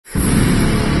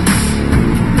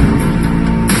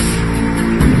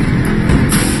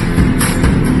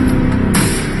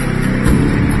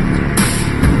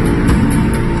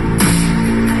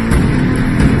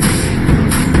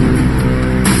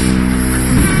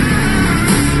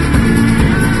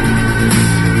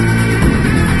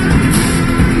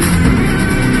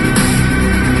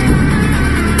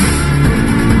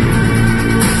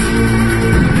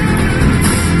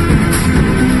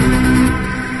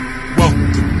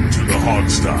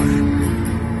Hogsty.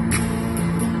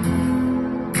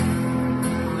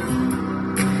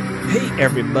 Hey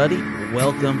everybody,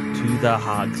 welcome to the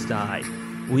Hogsty.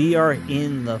 We are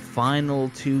in the final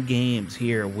two games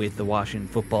here with the Washington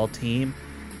football team.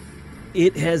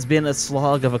 It has been a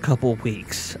slog of a couple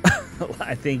weeks.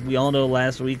 I think we all know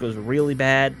last week was really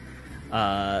bad.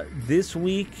 This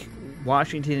week,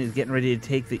 Washington is getting ready to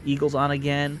take the Eagles on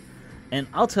again. And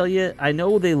I'll tell you, I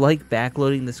know they like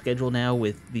backloading the schedule now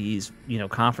with these,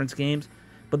 conference games.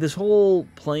 But this whole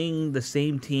playing the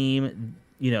same team,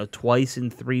 twice in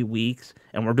 3 weeks,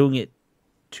 and we're doing it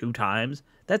 2 times,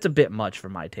 that's a bit much for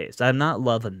my taste. I'm not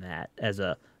loving that as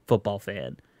a football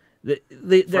fan.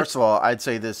 First of all, I'd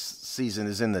say this season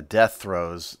is in the death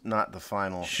throes, not the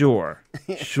final. Sure.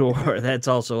 That's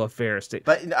also a fair statement.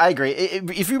 But I agree.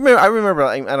 If you remember, I remember,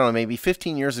 I don't know, maybe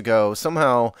 15 years ago,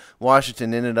 somehow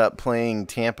Washington ended up playing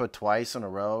Tampa twice in a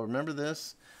row. Remember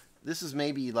this? This is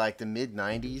maybe like the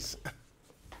mid-90s.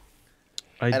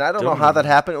 And I don't know how that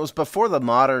happened. It was before the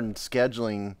modern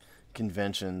scheduling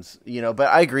conventions, but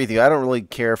I agree with you. I don't really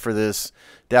care for this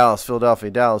Dallas,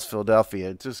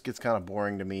 Philadelphia. It just gets kind of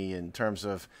boring to me in terms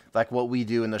of like what we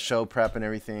do in the show prep and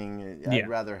everything. I'd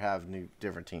rather have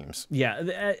different teams.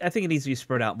 Yeah, I think it needs to be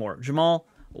spread out more. Jamal,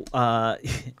 I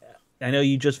know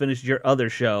you just finished your other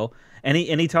show.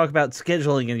 Any talk about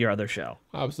scheduling in your other show?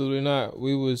 Absolutely not.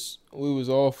 We was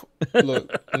off. Look,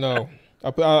 no.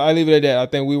 I leave it at that. I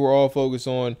think we were all focused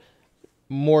on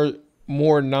more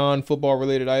non-football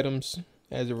related items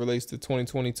as it relates to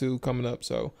 2022 coming up.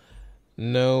 So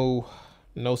no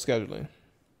scheduling.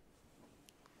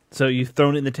 So you've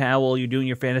thrown in the towel. You're doing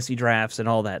your fantasy drafts and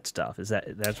all that stuff.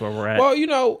 That's where we're at? Well,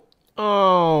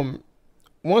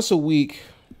 once a week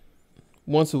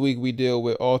we deal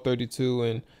with all 32,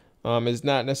 and it's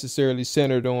not necessarily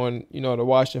centered on the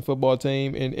Washington football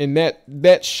team, and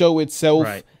that show itself.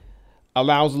 Right.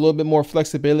 Allows a little bit more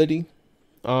flexibility,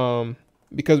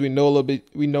 because we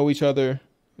know each other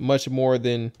much more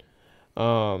than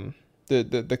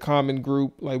the common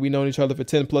group. Like, we known each other for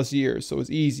 10+ years, so it's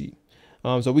easy.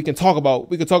 So we can talk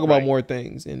about Right. more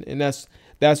things, and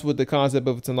that's what the concept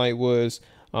of tonight was.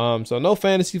 So no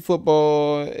fantasy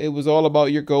football. It was all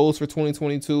about your goals for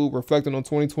 2022, reflecting on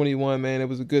 2021. Man, it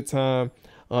was a good time.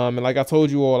 And like I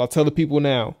told you all, I'll tell the people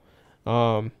now.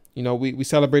 We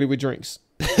celebrated with drinks.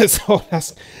 So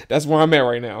that's where I'm at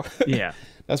right now. Yeah.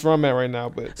 That's where I'm at right now.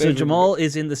 But so Jamal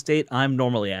is in the state I'm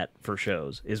normally at for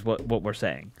shows, is what we're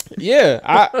saying. Yeah,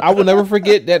 I will never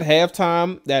forget that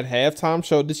halftime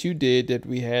show that you did that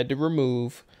we had to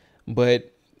remove.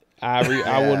 But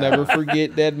I will never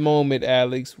forget that moment,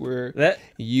 Alex, where that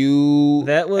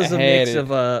was a mix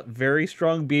of a very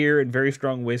strong beer and very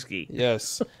strong whiskey.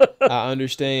 Yes, I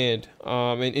understand.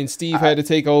 And Steve had to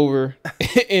take over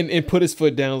and put his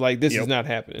foot down, like, this is not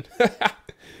happening.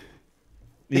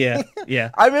 Yeah.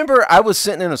 I remember I was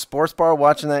sitting in a sports bar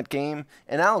watching that game,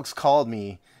 and Alex called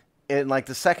me in like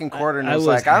the second quarter, and was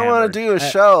like, hammered. I want to do a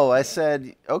show. I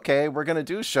said, okay, we're going to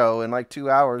do a show in like 2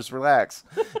 hours. Relax.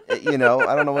 I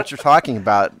don't know what you're talking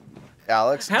about,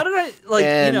 Alex. How did I,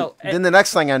 then the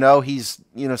next thing I know, he's,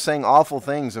 saying awful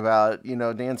things about,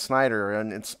 Dan Snyder,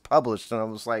 and it's published. And I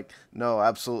was like, no,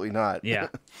 absolutely not. Yeah.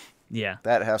 Yeah.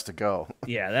 That has to go.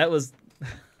 Yeah, that was,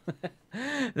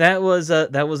 that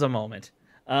was a moment.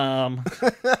 I'm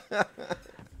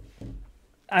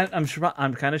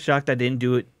kind of shocked I didn't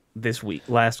do it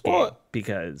last game,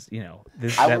 because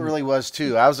I really was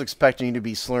too. I was expecting you to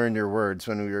be slurring your words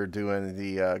when we were doing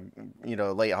the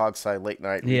late Hogside late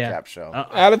night recap show.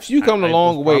 Alex, you come a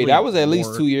long way. That was at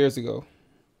least 2 years ago.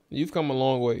 You've come a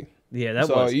long way. Yeah, that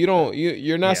was. So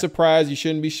you're not surprised. You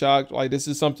shouldn't be shocked. Like, this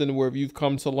is something where you've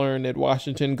come to learn that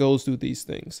Washington goes through these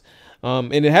things,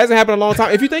 and it hasn't happened in a long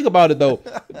time. If you think about it, though,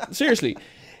 seriously,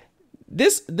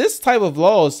 this type of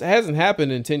loss hasn't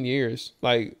happened in 10 years.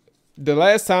 Like, the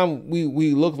last time we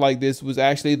looked like this was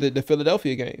actually the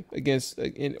Philadelphia game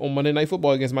on Monday Night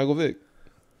Football against Michael Vick.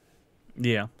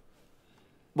 Yeah.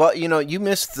 Well, you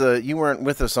weren't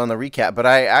with us on the recap, but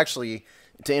I actually,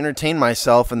 to entertain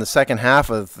myself in the second half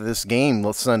of this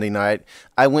game Sunday night,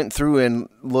 I went through and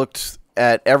looked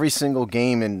at every single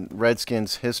game in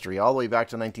Redskins history, all the way back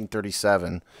to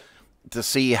 1937, to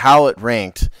see how it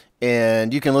ranked.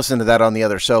 And you can listen to that on the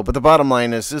other show. But the bottom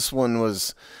line is this one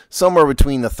was somewhere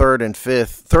between the third and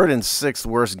sixth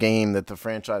worst game that the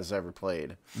franchise ever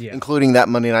played, including that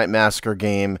Monday Night Massacre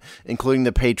game, including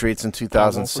the Patriots in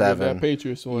 2007. That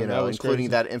Patriots one, including crazy.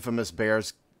 That infamous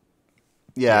Bears.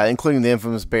 Yeah, including the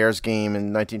infamous Bears game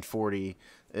in 1940.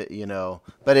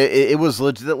 But it was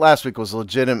legit. Last week was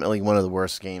legitimately one of the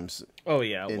worst games Oh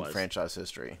yeah, it in was. franchise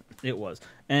history. It was.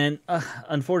 And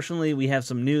unfortunately, we have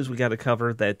some news we got to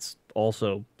cover that's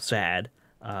also sad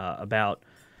about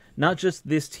not just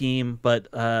this team, but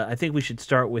I think we should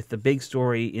start with the big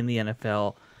story in the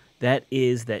NFL. That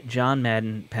is that John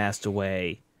Madden passed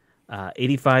away,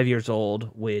 85 years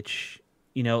old, which,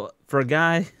 you know, for a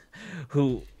guy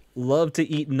who loved to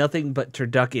eat nothing but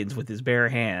turduckens with his bare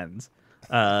hands,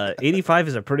 85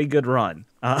 is a pretty good run.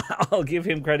 I'll give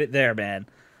him credit there, man.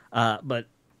 But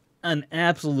an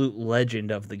absolute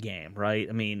legend of the game, right?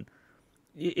 I mean,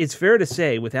 it's fair to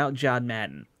say without John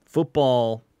Madden,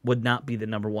 football would not be the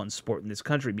number one sport in this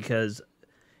country because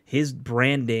his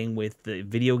branding with the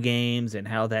video games and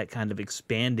how that kind of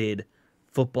expanded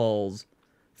football's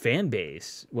fan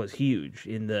base was huge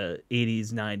in the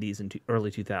 80s, 90s, and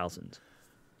early 2000s.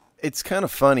 It's kind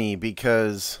of funny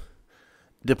because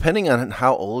depending on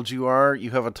how old you are,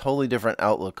 you have a totally different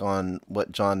outlook on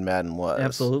what John Madden was.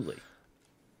 Absolutely.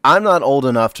 I'm not old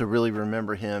enough to really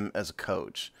remember him as a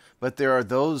coach, but there are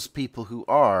those people who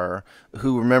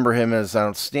remember him as an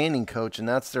outstanding coach, and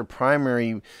that's their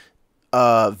primary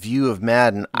view of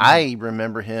Madden. Mm-hmm. I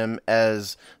remember him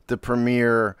as the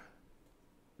premier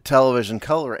television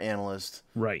color analyst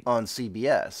on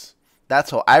CBS.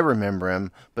 That's how I remember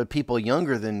him, but people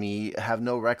younger than me have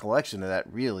no recollection of that,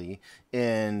 really,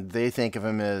 and they think of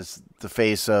him as the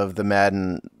face of the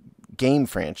Madden game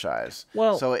franchise.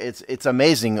 Well, so it's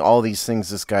amazing all these things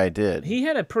this guy did. He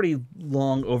had a pretty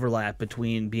long overlap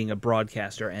between being a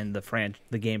broadcaster and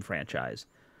the game franchise.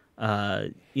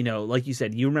 You know, like you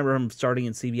said, you remember him starting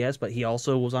in CBS, but he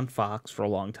also was on Fox for a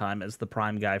long time as the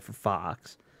prime guy for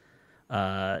Fox.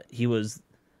 He was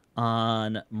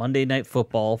on Monday Night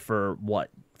Football for,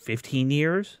 15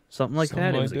 years? Something like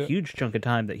that. It was a huge chunk of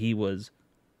time that he was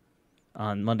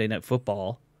on Monday Night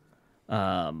Football.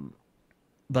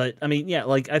 But, I mean, yeah,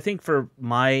 like, I think for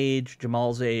my age,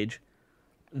 Jamal's age,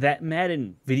 that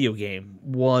Madden video game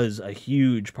was a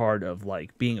huge part of,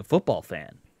 like, being a football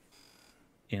fan.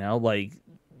 You know, like,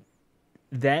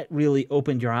 that really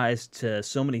opened your eyes to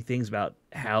so many things about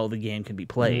how the game can be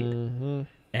played. Mm-hmm.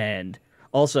 And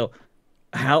also,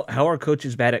 how are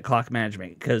coaches bad at clock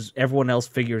management? Because everyone else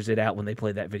figures it out when they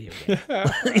play that video game.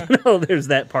 You know, there's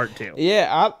that part too.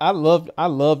 Yeah, I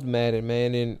loved Madden,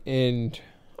 man, and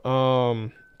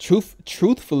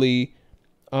truthfully,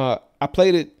 I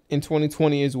played it in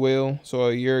 2020 as well, so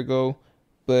a year ago,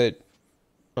 but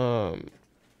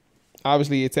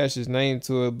obviously he attached his name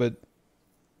to it. But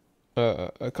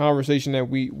a conversation that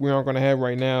we aren't going to have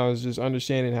right now is just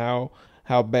understanding how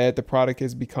bad the product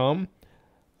has become.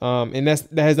 And that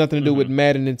has nothing to do with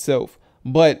Madden itself,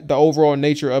 but the overall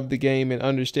nature of the game and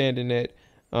understanding that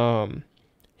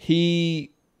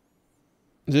he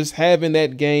just having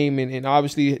that game and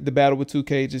obviously the battle with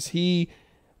 2K, just he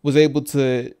was able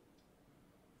to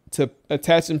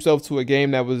attach himself to a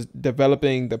game that was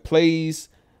developing the plays,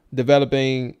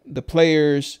 developing the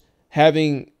players,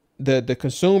 having the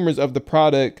consumers of the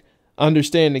product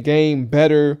understand the game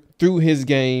better through his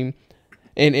game.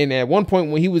 And at one point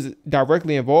when he was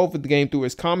directly involved with the game through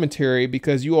his commentary,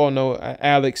 because you all know,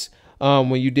 Alex,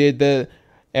 when you did the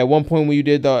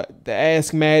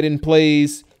Ask Madden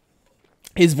plays,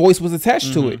 his voice was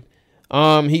attached to it.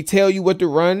 He'd tell you what to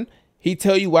run. He'd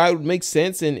tell you why it would make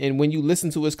sense. And when you listen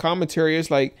to his commentary,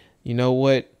 it's like, you know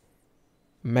what?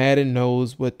 Madden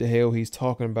knows what the hell he's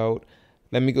talking about.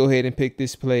 Let me go ahead and pick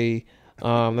this play.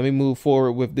 Let me move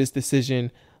forward with this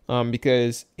decision,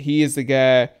 because he is the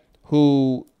guy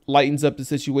who lightens up the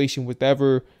situation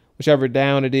whichever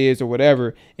down it is or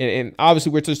whatever. And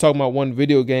obviously we're just talking about one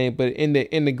video game, but in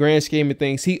the grand scheme of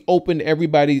things, he opened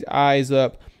everybody's eyes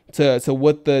up to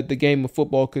what the game of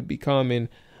football could become. And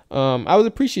I was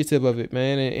appreciative of it,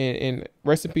 man. And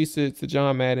rest in peace to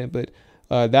John Madden. But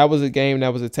that was a game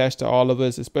that was attached to all of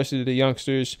us, especially the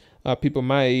youngsters, people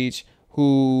my age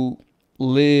who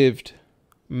lived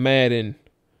Madden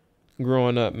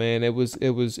growing up, man. It was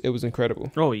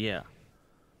incredible. Oh yeah.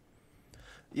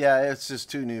 Yeah, it's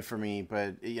just too new for me,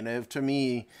 but you know, to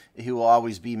me, he will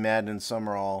always be Madden and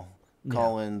Summerall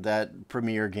calling that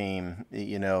premier game.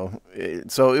 You know,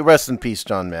 so rest in peace,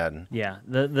 John Madden. Yeah,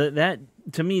 that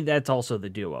to me, that's also the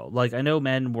duo. Like, I know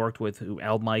Madden worked with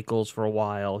Al Michaels for a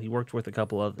while. He worked with a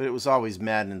couple of, but it was always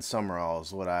Madden and Summerall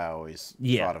is what I always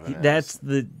thought of it that's as.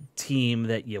 the team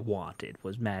that you wanted,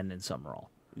 was Madden and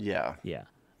Summerall. Yeah.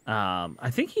 I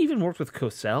think he even worked with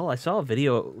Cosell. I saw a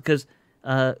video because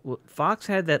Fox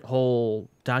had that whole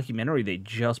documentary they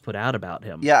just put out about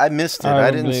him. Yeah, I missed it.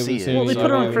 I didn't see it. Well, they put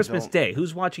it on Christmas Day.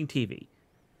 Who's watching TV?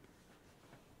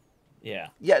 Yeah.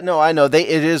 Yeah, no, I know. It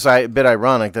is a bit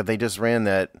ironic that they just ran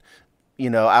that,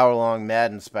 hour-long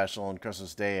Madden special on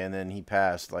Christmas Day, and then he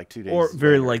passed like 2 days. Or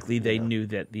very later, likely they knew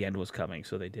that the end was coming,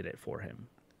 so they did it for him.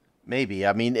 Maybe.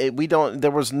 I mean,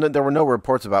 there were no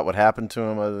reports about what happened to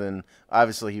him other than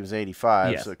obviously he was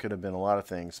 85, Yes. so it could have been a lot of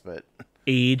things. But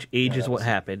age is what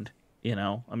happened.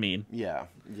 I mean, yeah.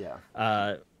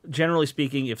 Generally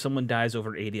speaking, if someone dies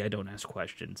over 80, I don't ask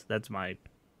questions. That's my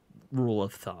rule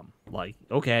of thumb. Like,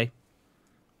 okay,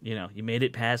 you made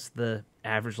it past the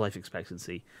average life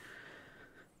expectancy.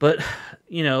 But,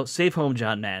 safe home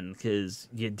John Madden, because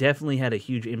you definitely had a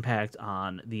huge impact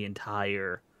on the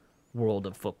entire world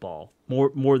of football. More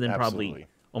than Absolutely. probably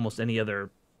almost any other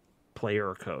player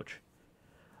or coach.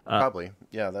 Probably.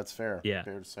 Yeah, that's fair. Yeah.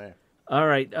 Fair to say. All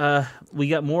right, we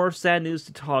got more sad news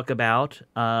to talk about.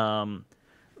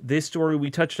 This story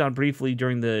we touched on briefly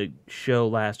during the show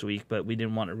last week, but we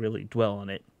didn't want to really dwell on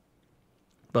it.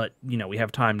 But, we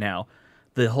have time now.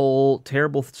 The whole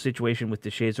terrible situation with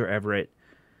Deshazor Everett,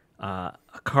 a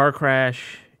car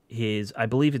crash, I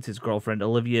believe it's his girlfriend,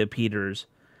 Olivia Peters,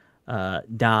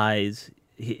 dies.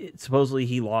 Supposedly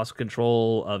he lost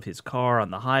control of his car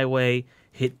on the highway,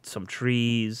 hit some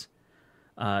trees.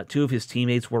 Two of his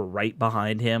teammates were right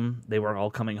behind him. They were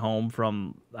all coming home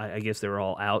from, I guess they were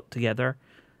all out together.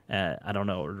 I don't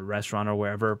know, a restaurant or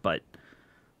wherever, but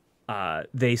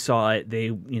they saw it.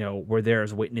 They, were there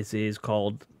as witnesses,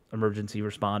 called emergency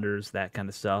responders, that kind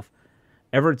of stuff.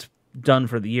 Everett's done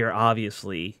for the year,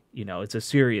 obviously. It's a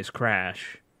serious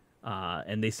crash.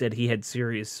 And they said he had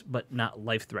serious but not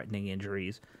life-threatening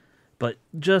injuries. But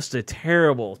just a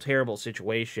terrible, terrible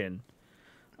situation.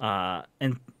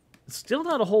 And still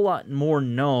not a whole lot more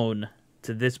known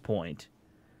to this point.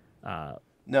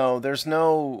 No, there's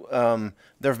no.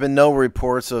 There have been no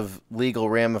reports of legal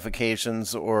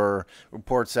ramifications or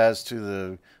reports as to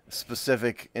the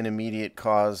specific and immediate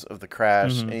cause of the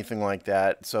crash, anything like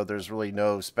that. So there's really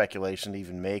no speculation to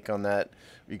even make on that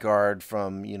regard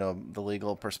from the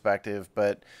legal perspective.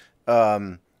 But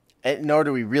nor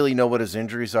do we really know what his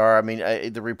injuries are. I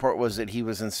mean, the report was that he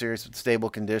was in serious but stable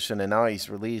condition, and now he's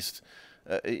released.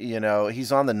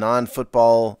 He's on the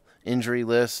non-football injury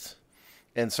list.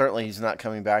 And certainly he's not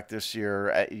coming back this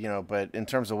year, but in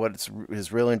terms of what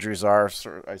his real injuries are,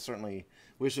 I certainly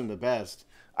wish him the best.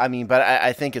 I mean, but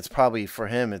I think it's probably, for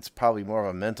him, it's probably more of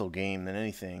a mental game than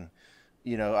anything.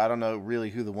 I don't know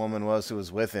really who the woman was who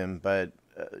was with him, but,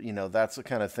 that's the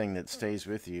kind of thing that stays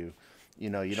with you. You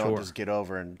don't just get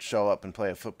over and show up and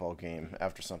play a football game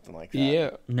after something like that. Yeah.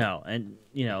 No, and,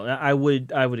 I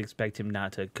would expect him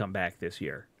not to come back this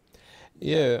year.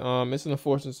 Yeah, it's an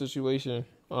unfortunate situation.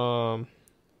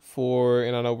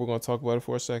 And I know we're going to talk about it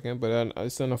for a second, but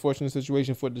it's an unfortunate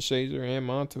situation for Deshazor and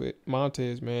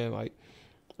Montez, man. Like,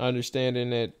 understanding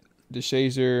that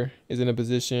Deshazor is in a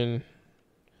position,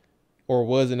 or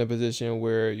was in a position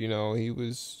where, he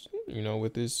was,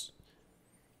 with this,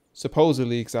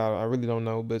 supposedly, because I really don't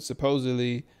know, but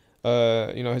supposedly,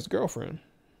 his girlfriend.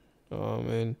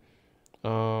 And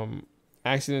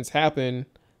accidents happen,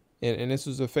 and this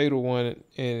was a fatal one,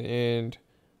 and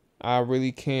I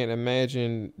really can't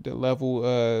imagine the level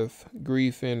of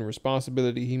grief and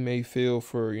responsibility he may feel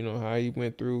for, how he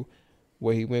went through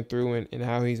what he went through and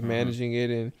how he's managing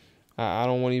it. And I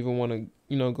don't even want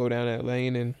to, go down that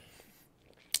lane. And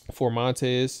for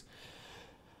Montez,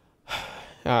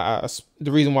 the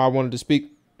reason why I wanted to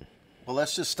speak. Well,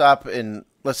 let's just stop and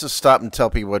tell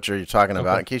people what you're talking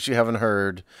about. In case you haven't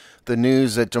heard, the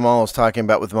news that Jamal was talking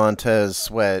about with Montez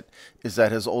Sweat is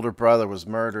that his older brother was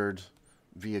murdered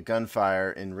via gunfire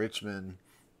in Richmond,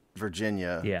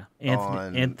 Virginia. Yeah,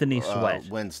 Anthony Sweat.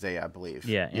 Wednesday, I believe.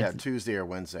 Yeah, Tuesday or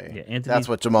Wednesday. Yeah, that's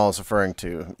what Jamal is referring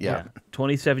to. Yeah.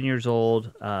 27 years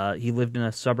old. He lived in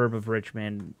a suburb of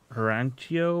Richmond,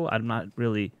 Herentio. I'm not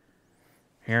really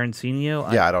Herencio.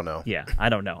 I don't know. Yeah, I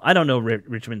don't know. I don't know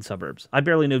Richmond suburbs. I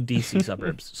barely know DC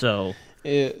suburbs. So,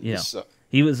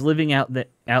 he was living out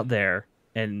there,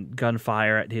 and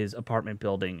gunfire at his apartment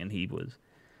building, and he was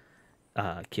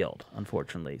killed,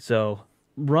 unfortunately. So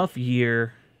rough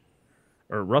year,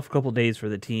 or rough couple days for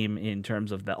the team in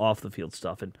terms of the off the field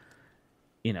stuff, and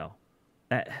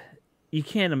I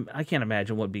can't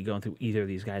imagine what would be going through either of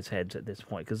these guys' heads at this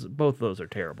point, because both of those are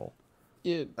terrible.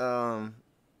 Yeah.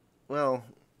 Well,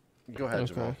 go ahead,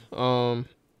 Jamal.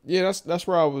 Yeah, that's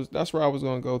where I was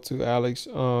going to go to, Alex.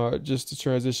 Just to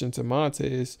transition to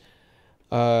Montez.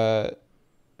 And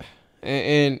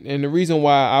the reason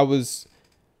why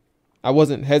I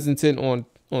wasn't hesitant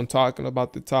on talking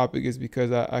about the topic is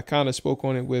because I kind of spoke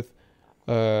on it with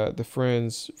the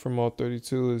friends from All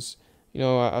 32. Is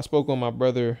I spoke on my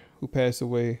brother who passed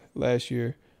away last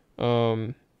year,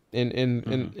 in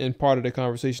part of the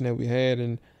conversation that we had,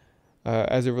 and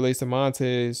As it relates to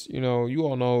Montez, you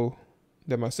all know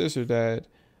that my sister died.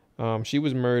 She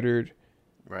was murdered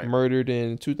Right.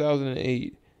 in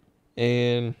 2008,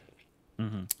 and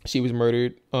she was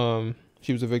murdered.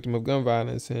 She was a victim of gun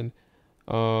violence, and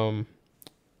um,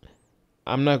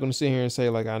 I'm not going to sit here and say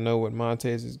like I know what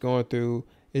Montez is going through.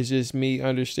 It's just me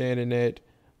understanding that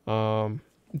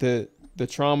the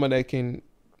trauma that can,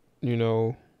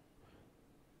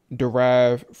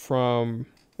 derive from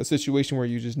a situation where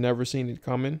you just never seen it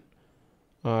coming.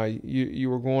 You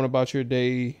were going about your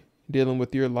day, dealing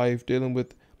with your life, dealing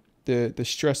with the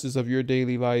stresses of your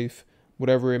daily life,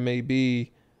 whatever it may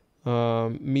be.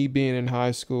 Me being in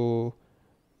high school,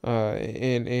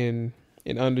 and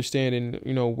understanding,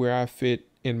 where I fit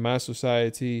in my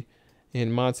society,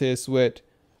 and Montez Sweat,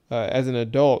 as an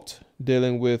adult,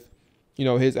 dealing with,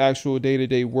 his actual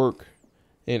day-to-day work,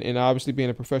 and obviously being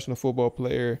a professional football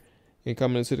player, and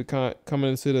coming into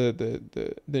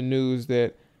the news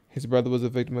that his brother was a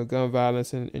victim of gun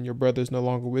violence, and your brother is no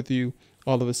longer with you.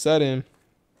 All of a sudden,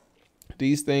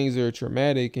 these things are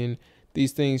traumatic, and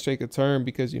these things take a turn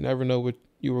because you never know what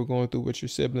you were going through with your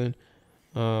sibling.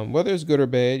 Whether it's good or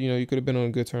bad, you could have been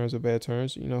on good terms or bad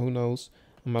terms. Who knows?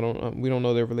 We don't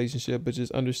know their relationship, but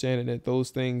just understanding that those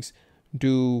things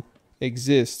do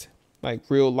exist. Like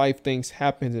real life things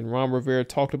happen, and Ron Revera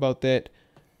talked about that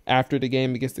after the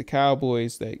game against the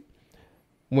Cowboys. Like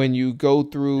when you go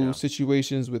through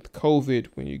situations with COVID,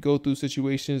 when you go through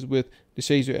situations with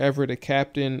Deshazor Everett, a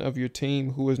captain of your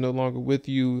team who is no longer with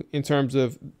you in terms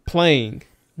of playing,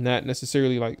 not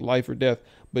necessarily like life or death,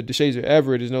 but Deshazor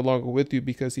Everett is no longer with you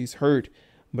because he's hurt,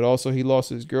 but also he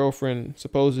lost his girlfriend.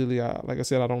 Supposedly, like I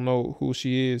said, I don't know who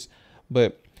she is,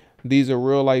 but these are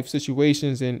real life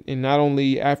situations. And not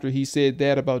only after he said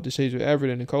that about Deshazor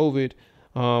Everett and the COVID,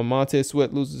 Montez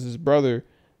Sweat loses his brother.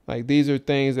 Like these are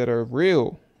things that are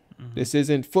real. Mm-hmm. This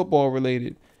isn't football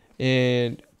related,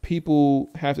 and people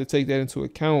have to take that into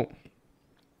account.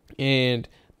 And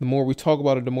the more we talk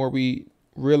about it, the more we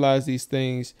realize these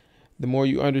things, the more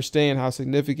you understand how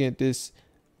significant this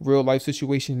real life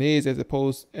situation is, as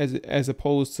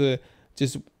opposed to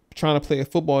just trying to play a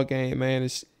football game. Man,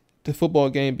 the football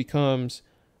game becomes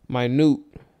minute.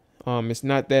 It's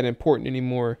not that important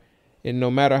anymore. And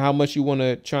no matter how much you want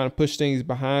to try and push things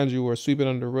behind you or sweep it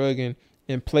under the rug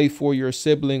and play for your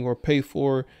sibling or pay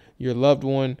for your loved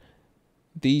one,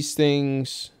 these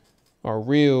things are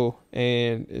real,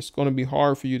 and it's going to be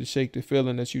hard for you to shake the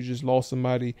feeling that you just lost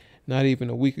somebody not even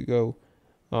a week ago.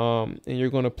 And you're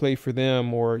going to play for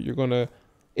them, or you're going to,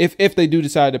 if they do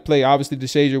decide to play. Obviously,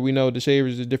 Deshazor, we know Deshazor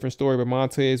is a different story, but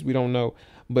Montez, we don't know.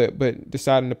 But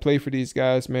deciding to play for these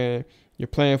guys, man, you're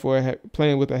playing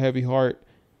with a heavy heart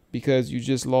because you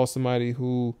just lost somebody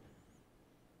who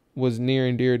was near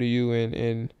and dear to you,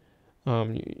 and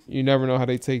you never know how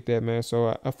they take that, man.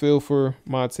 So I feel for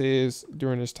Montez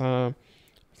during this time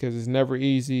because it's never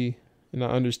easy, and I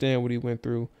understand what he went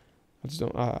through. I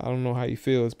don't know how he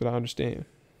feels, but I understand.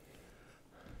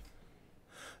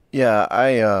 Yeah,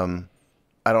 I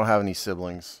don't have any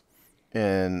siblings,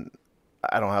 and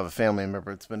I don't have a family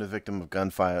member that's been a victim of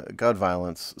gun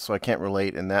violence, so I can't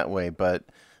relate in that way. But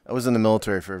I was in the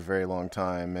military for a very long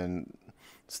time, and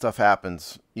stuff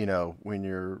happens, when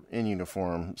you're in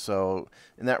uniform. So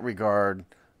in that regard,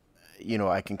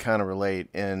 I can kind of relate.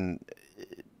 And,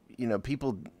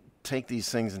 people take these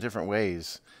things in different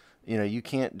ways. You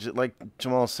can't, like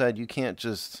Jamal said, you can't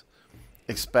just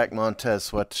expect Montez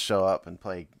Sweat to show up and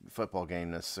play a football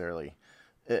game necessarily.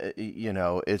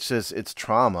 It's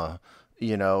trauma,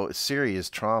 serious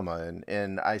trauma.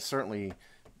 And I certainly,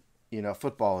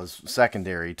 football is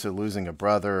secondary to losing a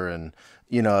brother. And,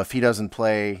 if he doesn't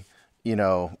play,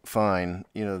 fine,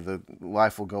 the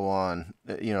life will go on,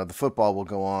 the football will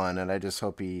go on. And I just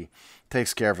hope he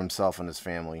takes care of himself and his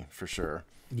family for sure.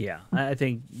 Yeah, I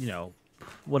think,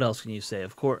 what else can you say?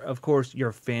 Of course,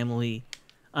 your family,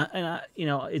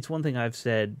 it's one thing I've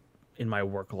said in my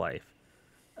work life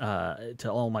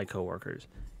to all my coworkers.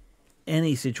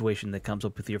 Any situation that comes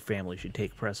up with your family should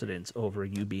take precedence over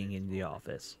you being in the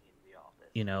office.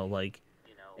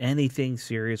 Anything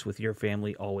serious with your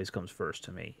family always comes first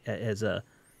to me as a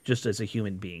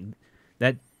human being.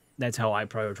 That's how I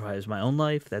prioritize my own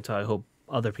life. That's how I hope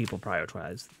other people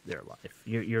prioritize their life.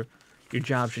 Your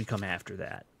job should come after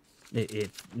that.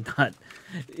 It's not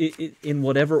in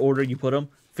whatever order you put them.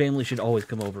 Family should always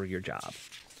come over your job.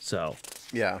 So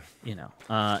yeah,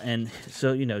 and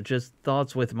so just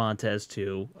thoughts with Montez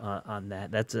too on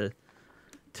that. That's a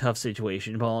tough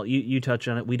situation. Paul, you touched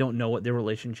on it. We don't know what their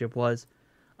relationship was.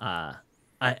 I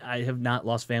have not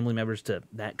lost family members to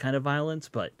that kind of violence,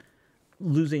 but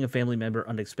losing a family member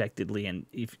unexpectedly, and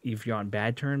if you're on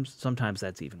bad terms, sometimes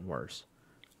that's even worse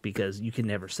because you can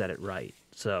never set it right.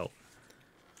 So,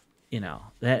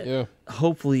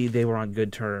 hopefully they were on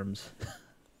good terms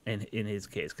in his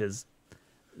case, because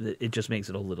it just makes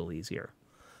it a little easier.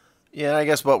 Yeah, I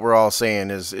guess what we're all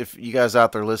saying is if you guys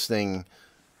out there listening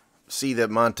see that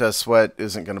Montez Sweat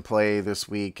isn't going to play this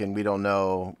week and we don't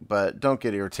know, but don't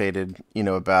get irritated,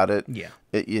 about it. Yeah.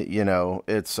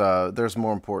 It's there's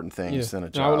more important things than a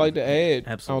job. I would like to add,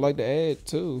 Absolutely. I would like to add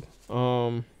too,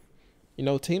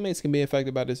 teammates can be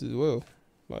affected by this as well.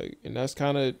 And that's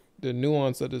kind of the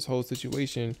nuance of this whole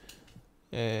situation.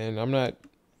 And we're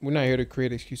not here to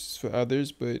create excuses for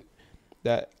others, but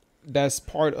that's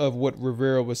part of what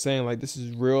Revera was saying. This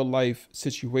is real life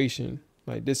situation.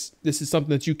 This is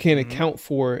something that you can't account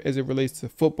for as it relates to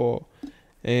football,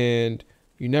 and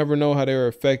you never know how they're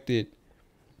affected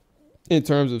in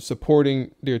terms of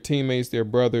supporting their teammates, their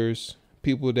brothers,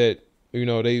 people that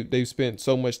they've spent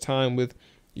so much time with.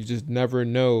 You just never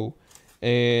know.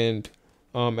 And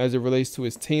as it relates to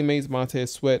his teammates,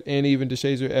 Montez Sweat and even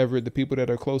Deshazor Everett, the people that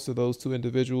are close to those two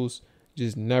individuals, you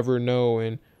just never know.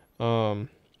 And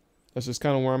that's just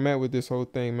kind of where I'm at with this whole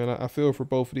thing, man. I feel for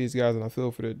both of these guys, and I feel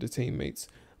for the teammates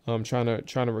trying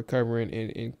to recover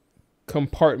and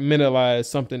compartmentalize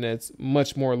something that's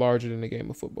much more larger than the game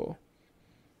of football.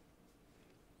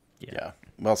 Yeah.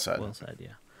 Well said. Well said,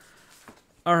 yeah.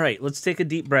 All right, let's take a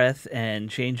deep breath and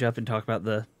change up and talk about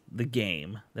the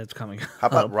game that's coming up. How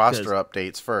about roster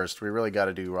updates first? We really got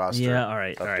to do roster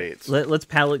updates. All right. Let's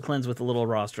palate cleanse with a little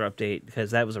roster update,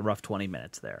 because that was a rough 20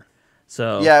 minutes there.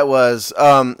 So yeah, it was.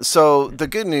 So the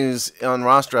good news on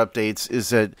roster updates is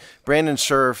that Brandon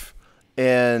Scherf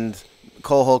and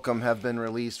Cole Holcomb have been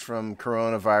released from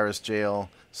coronavirus jail,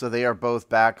 so they are both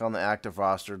back on the active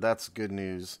roster. That's good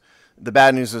news. The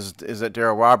bad news is that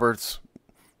Darryl Roberts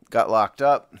got locked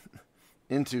up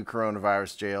into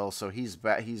coronavirus jail, so he's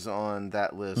back. He's on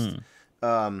that list.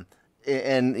 And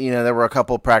there were a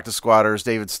couple practice squatters.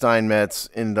 David Steinmetz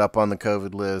ended up on the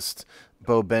COVID list.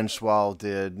 Bo Benchwall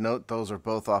did. Note those are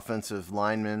both offensive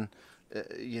linemen.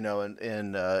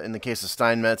 In the case of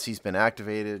Steinmetz, he's been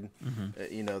activated.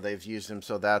 They've used him,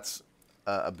 so that's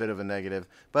a bit of a negative.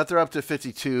 But they're up to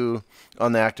 52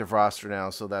 on the active roster now,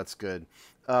 so that's good.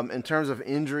 In terms of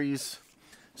injuries,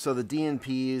 so the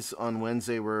DNPs on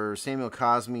Wednesday were Samuel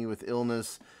Cosme with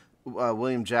illness,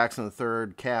 William Jackson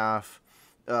III, calf,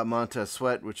 Montez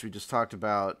Sweat, which we just talked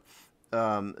about.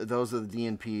 Those are the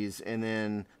DNPs. And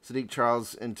then Sadiq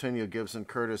Charles, Antonio Gibson,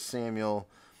 Curtis Samuel,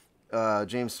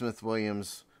 James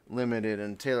Smith-Williams, limited,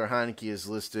 and Taylor Heineke is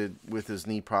listed with his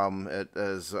knee problem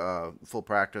as full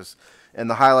practice. And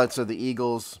the highlights are the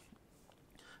Eagles.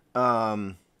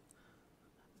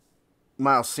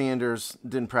 Miles Sanders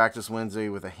didn't practice Wednesday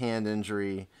with a hand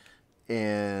injury,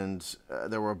 and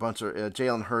there were a bunch of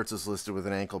Jalen Hurts is listed with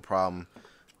an ankle problem,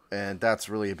 and that's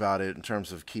really about it in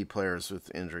terms of key players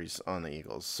with injuries on the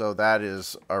Eagles. So that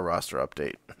is our roster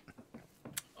update.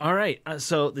 All right,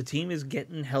 so the team is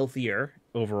getting healthier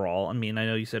overall. I mean, I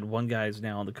know you said one guy's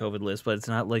now on the COVID list, but it's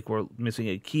not like we're missing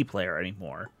a key player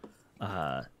anymore.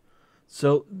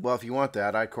 Well, if you want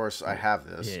that, of course, I have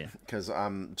this because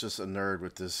I'm just a nerd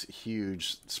with this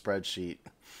huge spreadsheet,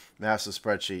 massive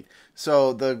spreadsheet.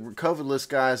 So the COVID list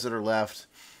guys that are left,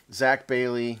 Zach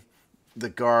Bailey, the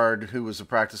guard who was a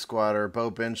practice squatter, Bo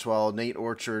Benchwall, Nate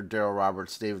Orchard, Darryl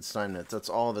Roberts, David Steinmetz. That's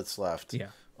all that's left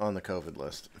on the COVID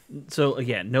list. So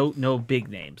again, no big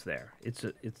names there. It's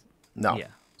no. Yeah.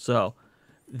 So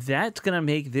that's gonna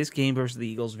make this game versus the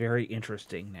Eagles very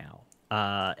interesting now.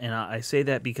 And I say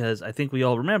that because I think we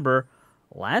all remember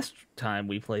last time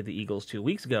we played the Eagles 2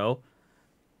 weeks ago,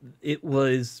 it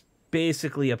was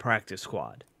basically a practice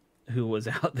squad who was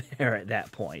out there at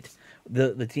that point.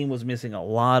 The team was missing a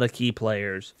lot of key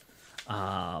players,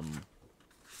 and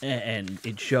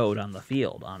it showed on the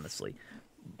field, honestly.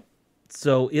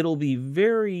 So it'll be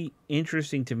very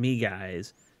interesting to me,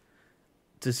 guys,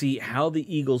 to see how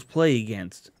the Eagles play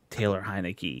against Taylor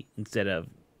Heineke instead of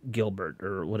Gilbert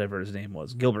or whatever his name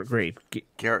was. Gilbert Grape.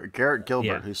 Garrett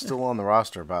Gilbert, who's still on the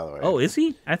roster, by the way. Oh, is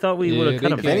he? I thought we would have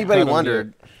cut him. If anybody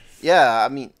wondered, I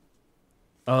mean...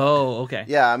 Oh, okay.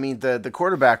 Yeah, I mean, the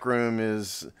quarterback room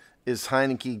is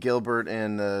Heineke, Gilbert,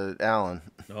 and Allen.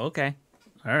 Okay.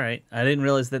 All right. I didn't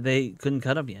realize that they couldn't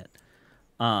cut him yet.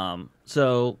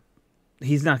 So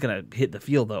he's not going to hit the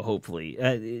field, though, hopefully.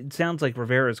 It sounds like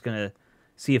Rivera's going to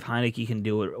see if Heineke can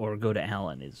do it or go to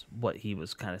Allen is what he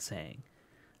was kind of saying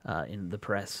in the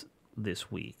press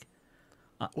this week.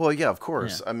 Well, yeah, of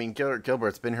course. Yeah. I mean,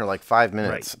 Gilbert's been here like 5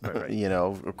 minutes. Right.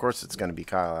 Of course it's going to be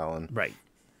Kyle Allen. Right.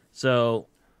 So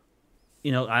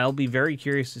I'll be very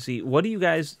curious to see, what do you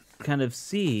guys kind of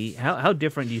see? How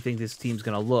different do you think this team's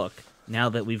going to look now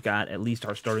that we've got at least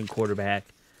our starting quarterback,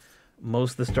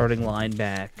 most of the starting line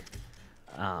back,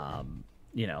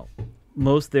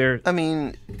 most their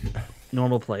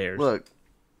normal players? Look,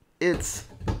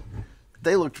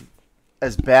 they looked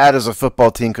as bad as a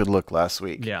football team could look last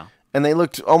week. Yeah. And they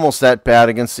looked almost that bad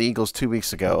against the Eagles 2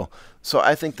 weeks ago. So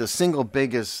I think the single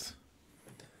biggest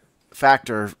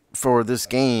factor for this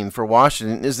game for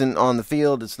Washington isn't on the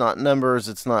field. It's not numbers.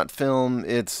 It's not film.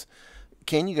 It's,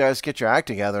 can you guys get your act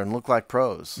together and look like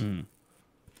pros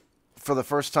for the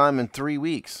first time in 3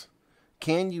 weeks?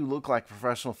 Can you look like a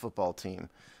professional football team?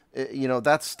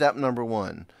 That's step number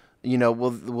one.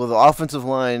 Will the offensive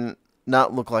line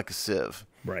not look like a sieve?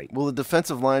 Right. Will the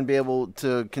defensive line be able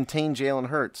to contain Jalen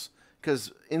Hurts?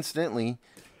 Because, incidentally,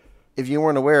 if you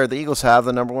weren't aware, the Eagles have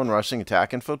the number one rushing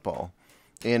attack in football.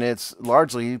 And it's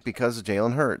largely because of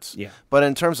Jalen Hurts. Yeah. But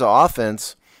in terms of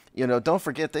offense, don't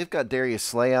forget they've got Darius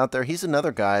Slay out there. He's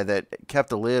another guy that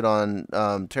kept a lid on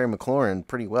Terry McLaurin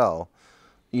pretty well.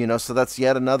 So that's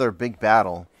yet another big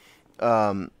battle,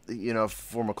 for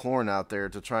McLaurin out there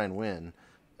to try and win.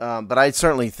 But I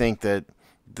certainly think that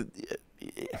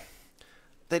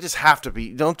they just have to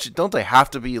be. Don't they have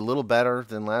to be a little better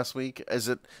than last week? It's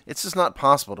just not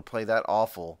possible to play that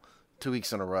awful 2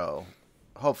 weeks in a row.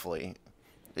 Hopefully,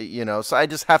 So I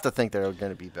just have to think they're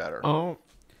going to be better.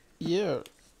 Yeah,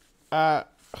 I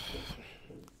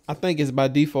think it's by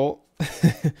default.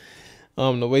 The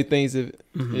way things have.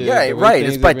 Yeah, right.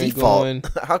 It's by default. Going,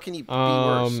 how can you be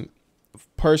worse?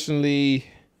 Personally,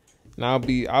 and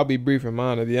I'll be brief in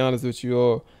mine. To be honest with you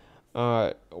all,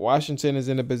 Washington is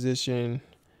in a position.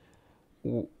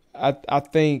 I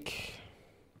think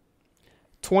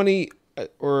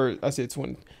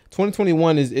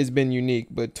 2021 has been unique,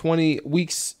 but 20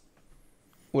 weeks.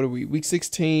 What are we? Week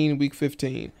 16, week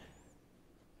 15.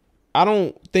 I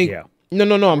don't think. Yeah.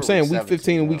 No. I'm saying week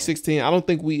 15 and week 16. I don't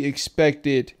think we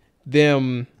expected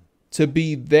them to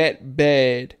be that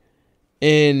bad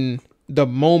in the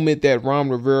moment that Ron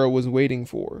Rivera was waiting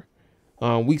for.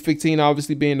 Week 15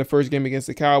 obviously being the first game against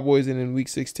the Cowboys, and in week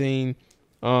 16,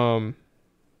 do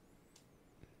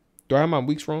I have my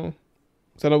weeks wrong?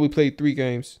 So I know we played 3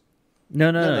 games.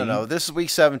 No. This is week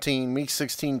 17, week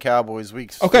 16 Cowboys,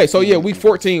 week 16. Okay, so yeah, week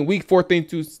 14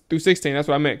 through 16. That's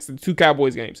what I meant. So 2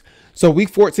 Cowboys games. So week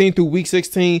 14 through week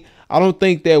 16, I don't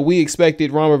think that we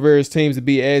expected Ron Rivera's teams to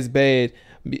be as bad,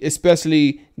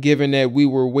 especially given that we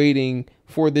were waiting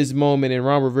for this moment and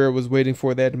Ron Rivera was waiting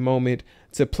for that moment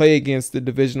to play against the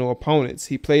divisional opponents.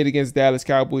 He played against Dallas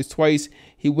Cowboys twice.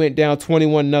 He went down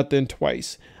 21-0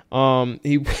 twice.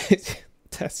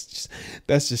 That's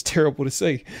just terrible to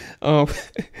say.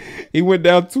 He went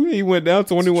down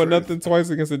 21-0 twice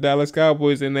against the Dallas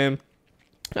Cowboys, and then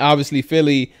obviously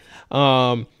Philly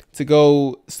to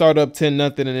go start up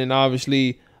 10-0, and then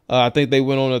obviously I think they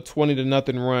went on a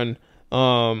 20-0 run,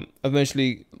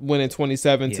 eventually winning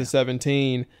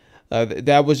 27-17.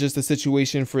 That was just a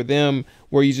situation for them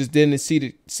where you just didn't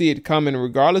see it coming,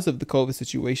 regardless of the COVID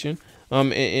situation.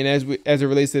 And as it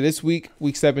relates to this week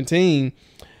 17.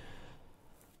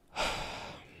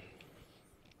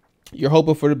 You're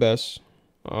hoping for the best.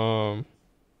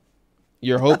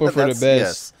 You're hoping for the best.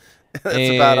 Yes.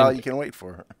 That's about all you can wait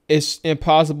for. It's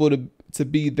impossible to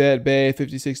be that bad,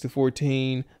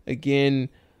 56-14 again.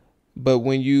 But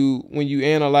when you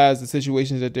analyze the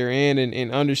situations that they're in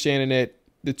and understanding that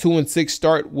the 2-6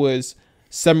 start was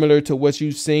similar to what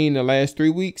you've seen the last 3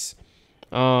 weeks,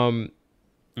 I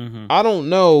don't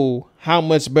know how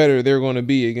much better they're going to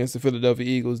be against the Philadelphia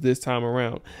Eagles this time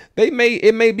around. It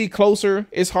may be closer.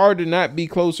 It's hard to not be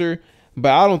closer,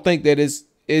 but I don't think that is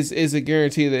a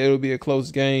guarantee that it'll be a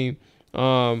close game,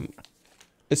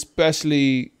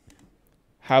 especially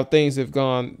how things have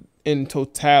gone in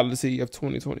totality of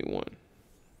 2021.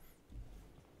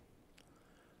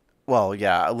 Well,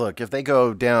 yeah, look, if they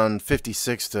go down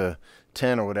 56-10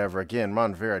 or whatever, again,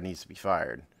 Ron Rivera needs to be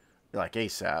fired. Like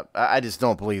ASAP. I just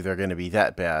don't believe they're going to be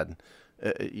that bad.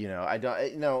 I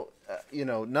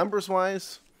don't. Numbers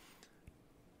wise,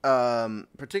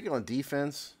 particularly on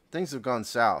defense, things have gone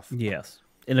south. Yes,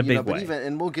 in a big way.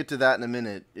 And we'll get to that in a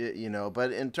minute.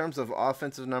 But in terms of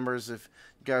offensive numbers, if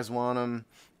you guys want them,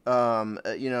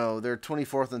 they're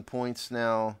 24th in points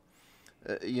now.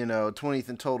 20th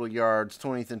in total yards,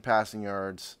 20th in passing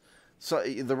yards. So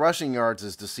the rushing yards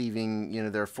is deceiving.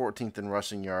 They're 14th in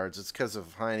rushing yards. It's because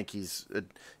of Heineke's,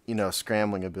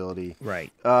 scrambling ability.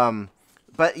 Right.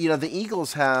 But the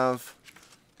Eagles have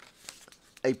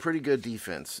a pretty good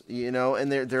defense.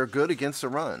 And they're good against the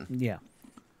run. Yeah.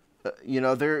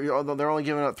 They're only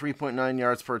giving up 3.9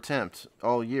 yards per attempt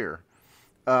all year.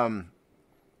 And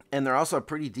they're also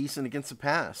pretty decent against the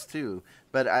pass too.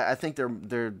 But I think they're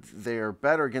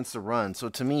better against the run. So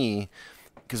to me,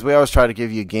 because we always try to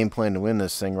give you a game plan to win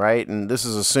this thing, right? And this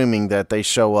is assuming that they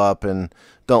show up and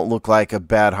don't look like a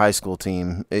bad high school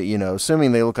team.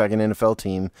 Assuming they look like an NFL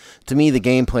team. To me, the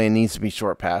game plan needs to be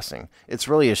short passing. It's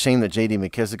really a shame that J.D.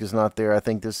 McKissick is not there. I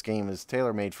think this game is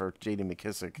tailor-made for J.D.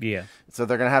 McKissick. Yeah. So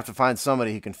they're going to have to find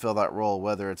somebody who can fill that role,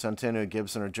 whether it's Antonio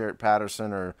Gibson or Jarrett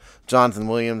Patterson or Jonathan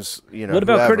Williams. What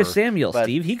about whoever. Curtis Samuel,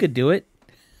 Steve? He could do it.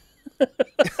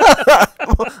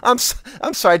 I'm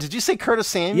sorry. Did you say Curtis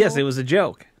Samuel? Yes, it was a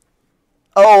joke.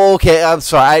 Oh, okay. I'm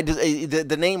sorry.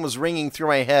 The name was ringing through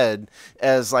my head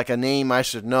as like a name I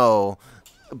should know,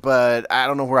 but I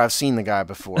don't know where I've seen the guy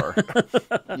before.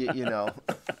 you know.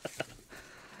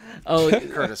 Oh,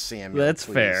 Curtis Samuel. That's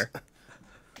please. fair.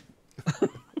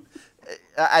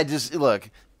 I just look.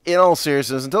 In all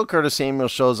seriousness, until Curtis Samuel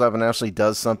shows up and actually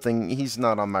does something, he's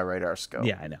not on my radar scope.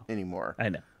 Yeah, I know. Anymore. I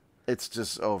know. It's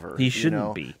just over. He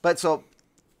shouldn't be. But so,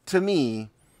 to me,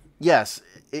 yes,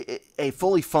 a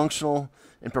fully functional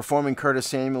and performing Curtis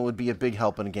Samuel would be a big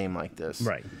help in a game like this.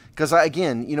 Right. Because,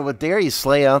 again, with Darius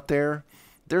Slay out there,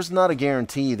 there's not a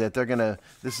guarantee that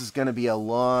this is going to be a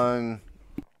long,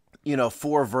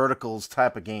 4 verticals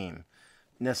type of game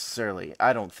necessarily.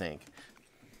 I don't think.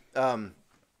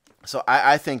 So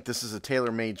I think this is a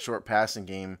tailor-made short passing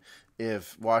game.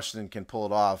 If Washington can pull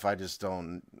it off, I just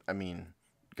don't. I mean,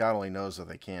 God only knows if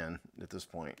they can at this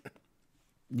point.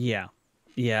 Yeah,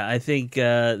 I think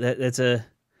it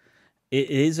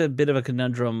is a bit of a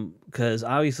conundrum because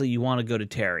obviously you want to go to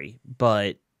Terry,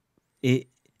 but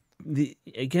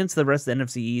against the rest of the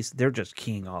NFC East, they're just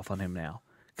keying off on him now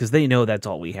because they know that's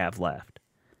all we have left.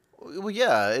 Well,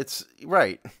 yeah, it's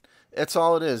right. That's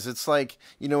all it is. It's like,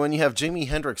 when you have Jimi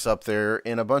Hendrix up there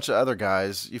and a bunch of other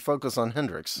guys, you focus on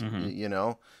Hendrix.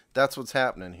 Mm-hmm. That's what's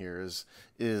happening here is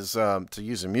to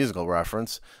use a musical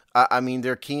reference. I mean,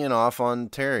 they're keying off on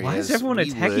Terry. Why is everyone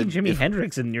attacking Jimi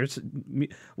Hendrix in your...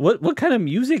 What kind of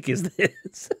music is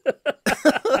this?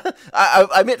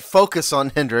 I meant focus on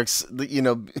Hendrix,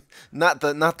 not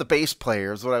the bass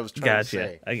player is what I was trying to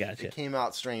say. I gotcha. It came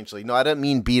out strangely. No, I didn't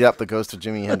mean beat up the ghost of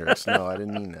Jimi Hendrix. No, I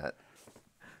didn't mean that.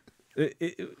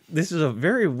 This is a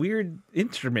very weird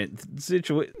instrument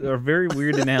or very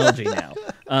weird analogy now.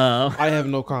 I have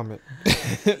no comment.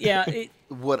 Yeah,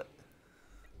 what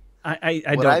I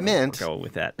what don't I meant go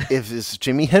with that. If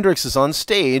Jimi Hendrix is on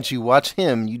stage, you watch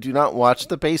him. You do not watch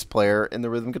the bass player and the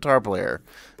rhythm guitar player.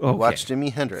 You watch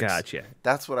Jimi Hendrix. Gotcha.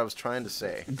 That's what I was trying to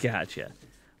say. Gotcha.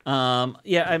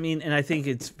 Yeah, I mean, and I think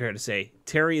it's fair to say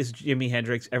Terry is Jimi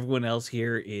Hendrix. Everyone else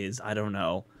here is, I don't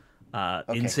know.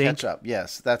 Okay, NSYNC? catch up.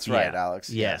 Yes, that's right, Alex.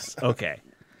 Yes. Okay.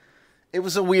 It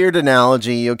was a weird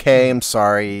analogy. Okay, I'm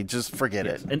sorry. Just forget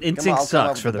it. And NSYNC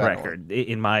sucks for the record.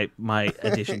 In my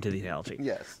addition to the analogy.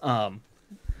 Yes.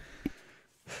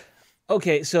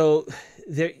 Okay, so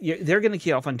they're going to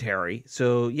key off on Terry.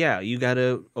 So yeah, you got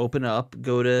to open up.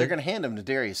 They're going to hand him to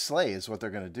Darius Slay. Is what they're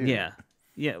going to do.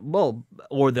 Yeah. Well,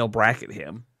 or they'll bracket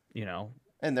him.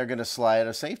 And they're going to slide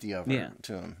a safety over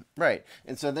to him. Right.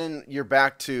 And so then you're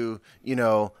back to,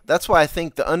 that's why I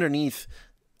think the underneath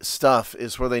stuff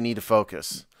is where they need to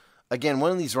focus. Again,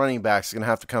 one of these running backs is going to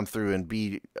have to come through and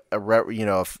be a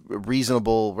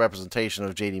reasonable representation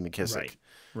of J.D. McKissick.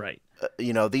 Right.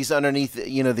 These underneath,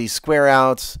 these square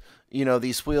outs,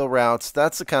 these wheel routes,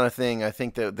 that's the kind of thing I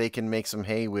think that they can make some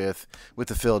hay with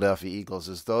the Philadelphia Eagles,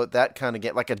 is though that kind of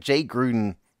get like a Jay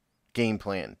Gruden game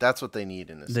plan. That's what they need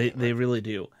in this game. They really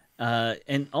do.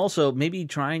 And also maybe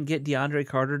try and get DeAndre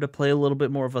Carter to play a little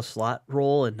bit more of a slot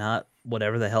role and not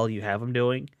whatever the hell you have him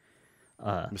doing.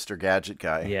 Mr. Gadget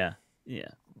guy. Yeah.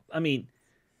 I mean,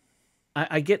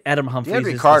 I get Adam Humphries.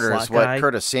 DeAndre Carter is what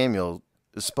Curtis Samuel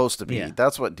is supposed to be. Yeah.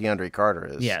 That's what DeAndre Carter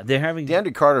is. Yeah, they're having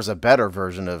DeAndre Carter's a better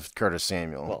version of Curtis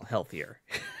Samuel. Well, healthier.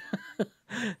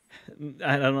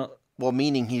 I don't know. Well,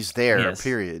 meaning he's there. Yes.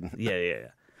 Period. Yeah.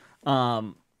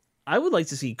 I would like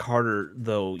to see Carter,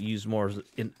 though, use more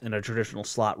in a traditional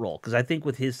slot role, because I think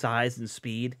with his size and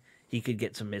speed, he could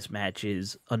get some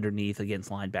mismatches underneath against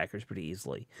linebackers pretty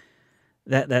easily.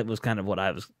 That was kind of what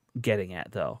I was getting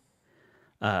at, though.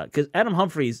 Because Adam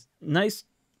Humphries, nice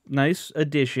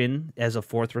addition as a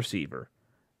fourth receiver.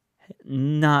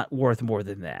 Not worth more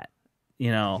than that.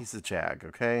 He's the Jag,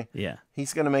 okay? Yeah.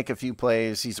 He's going to make a few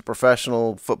plays. He's a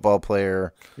professional football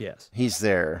player. Yes. He's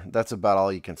there. That's about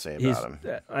all you can say about him.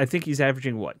 I think he's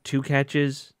averaging, 2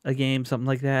 catches a game, something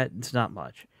like that? It's not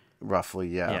much. Roughly,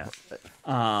 yeah.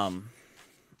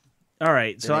 All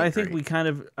right, so I think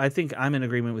I think I'm in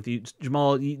agreement with you.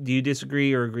 Jamal, do you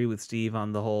disagree or agree with Steve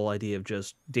on the whole idea of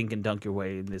just dink and dunk your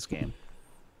way in this game?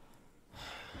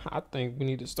 I think we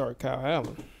need to start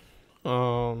Kyle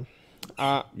Allen.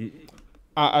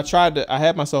 I tried to. I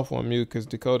had myself on mute because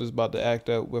Dakota's about to act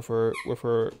up with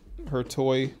her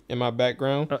toy in my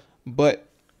background, but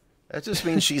that just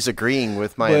means she's agreeing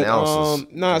with my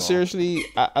analysis. Seriously,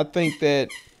 I think that.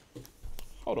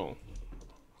 Hold on,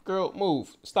 girl,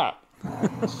 move, stop,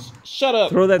 shut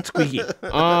up. Throw that squeaky.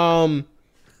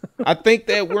 I think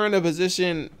that we're in a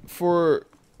position for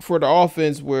the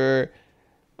offense where,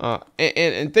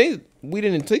 and things we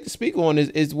didn't take to speak on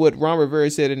is what Ron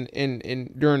Revera said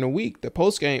in during the week, the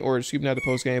post game, or excuse me, not the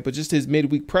post game, but just his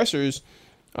midweek pressers.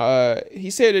 He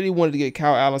said that he wanted to get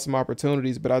Kyle Allen some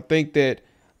opportunities, but I think that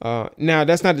now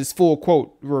that's not his full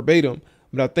quote verbatim,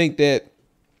 but I think that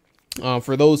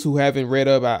for those who haven't read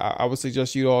up, I would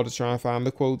suggest you all to try and find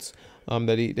the quotes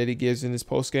that he gives in his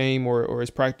post game or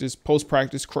his post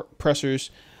practice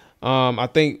pressers. I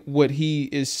think what he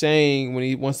is saying when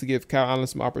he wants to give Kyle Allen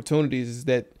some opportunities is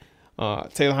that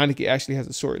Taylor Heinicke actually has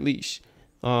a short leash.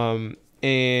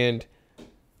 And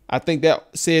I think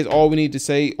that says all we need to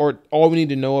say, or all we need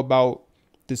to know about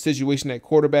the situation at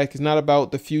quarterback. It's not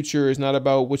about the future. It's not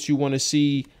about what you want to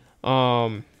see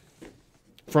from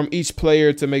each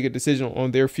player to make a decision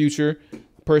on their future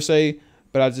per se.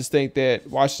 But I just think that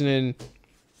Washington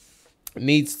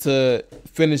needs to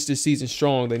finish this season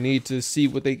strong. They need to see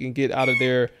what they can get out of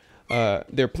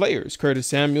their players, Curtis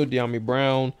Samuel, De'Ami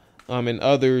Brown, and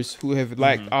others who have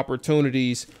lacked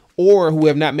opportunities or who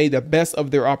have not made the best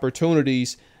of their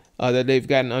opportunities that they've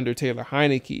gotten under Taylor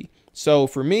Heinicke. So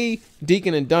for me,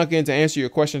 Deacon and Duncan, to answer your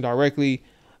question directly,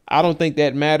 I don't think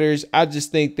that matters. I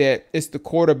just think that it's the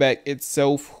quarterback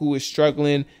itself who is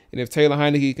struggling. And if Taylor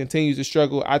Heinicke continues to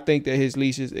struggle, I think that his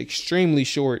leash is extremely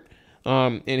short.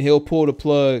 And he'll pull the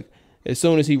plug as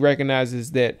soon as he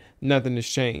recognizes that nothing has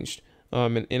changed.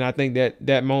 And I think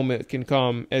that moment can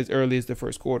come as early as the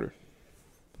first quarter.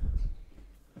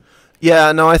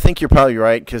 Yeah, no, I think you're probably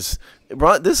right because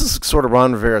this is sort of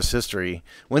Ron Rivera's history.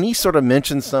 When he sort of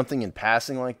mentions something in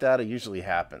passing like that, it usually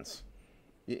happens.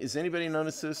 Has anybody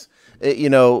noticed this?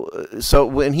 So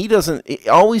when he doesn't,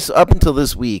 always up until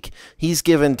this week, he's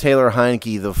given Taylor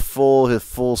Heinicke his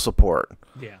full support.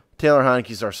 Yeah. Taylor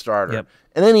Heinicke's our starter. Yep.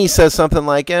 And then he says something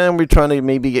like, we're trying to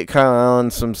maybe get Kyle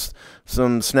Allen some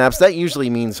snaps. That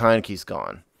usually means Heinicke's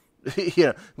gone.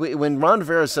 When Ron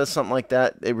Rivera says something like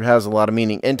that, it has a lot of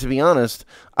meaning. And to be honest,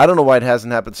 I don't know why it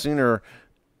hasn't happened sooner.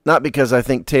 Not because I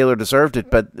think Taylor deserved it,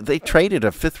 but they traded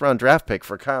a 5th-round draft pick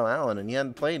for Kyle Allen, and he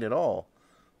hadn't played at all.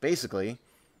 Basically,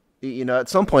 at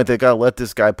some point they got to let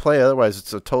this guy play. Otherwise,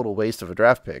 it's a total waste of a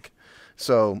draft pick.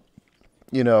 So,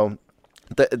 they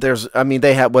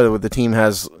have whether the team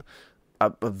has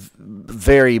a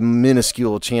very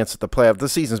minuscule chance at the playoff. The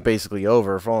season's basically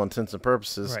over for all intents and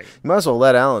purposes. Right. You might as well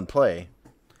let Allen play.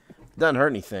 Doesn't hurt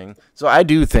anything. So I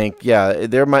do think,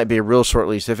 there might be a real short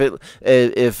leash. If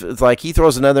it's like he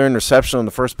throws another interception on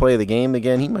the first play of the game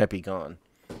again, he might be gone.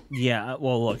 Yeah,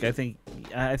 well, look, I think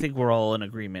we're all in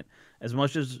agreement. As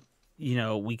much as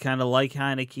we kind of like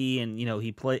Heinicke, and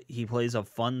he plays a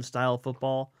fun style of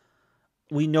football.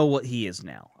 We know what he is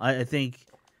now. I think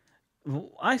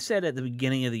I said at the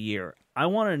beginning of the year, I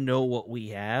want to know what we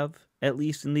have at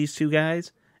least in these two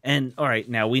guys. And all right,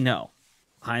 now we know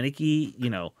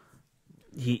Heinicke.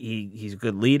 He's a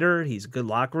good leader. He's a good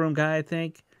locker room guy, I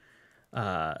think.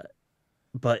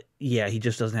 But yeah, he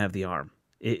just doesn't have the arm.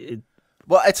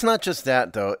 Well, it's not just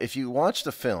that, though. If you watch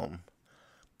the film,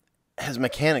 his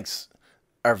mechanics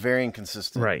are very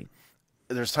inconsistent. Right.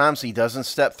 There's times he doesn't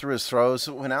step through his throws.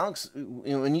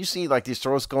 When you see like these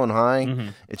throws going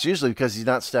high, it's usually because he's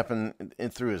not stepping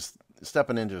into his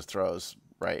throws.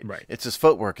 Right. Right. It's his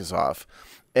footwork is off,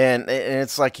 and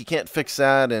it's like he can't fix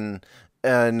that, and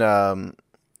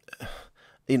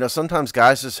sometimes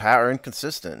guys just are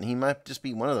inconsistent. He might just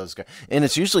be one of those guys. And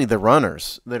it's usually the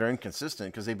runners that are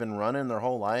inconsistent because they've been running their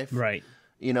whole life. Right.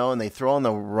 And they throw on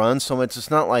the run so much.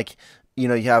 It's not like, you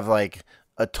have like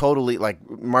a totally, like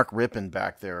Mark Rippon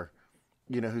back there,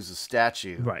 who's a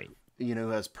statue. Right. Who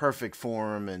has perfect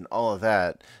form and all of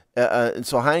that. And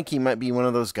so Heinicke might be one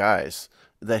of those guys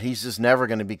that he's just never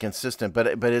going to be consistent, but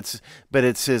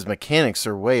it's his mechanics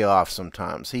are way off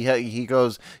sometimes. He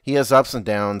has ups and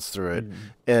downs through it,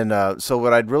 and so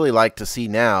what I'd really like to see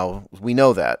now, we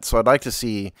know that, so I'd like to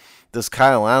see does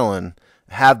Kyle Allen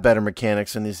have better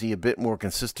mechanics, and is he a bit more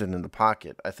consistent in the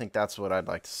pocket? I think that's what I'd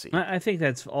like to see. I think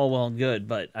that's all well and good,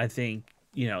 but I think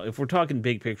if we're talking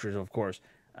big pictures, of course,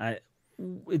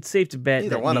 it's safe to bet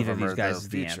that neither of these guys is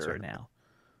the answer now.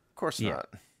 Of course not.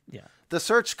 Yeah. The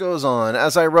search goes on.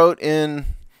 As I wrote in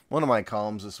one of my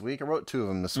columns this week, I wrote 2 of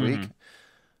them this week.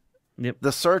 Yep.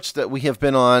 The search that we have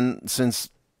been on since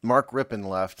Mark Rippon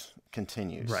left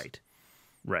continues.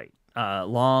 Right.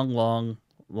 Long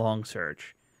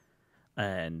search,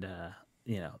 and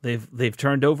they've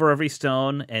turned over every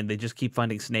stone, and they just keep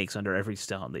finding snakes under every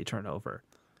stone they turn over.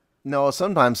 No,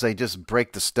 sometimes they just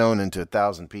break the stone into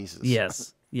 1,000 pieces.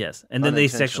 Yes, and then they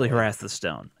sexually harass the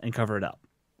stone and cover it up.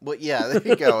 Well, yeah, there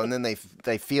you go. And then they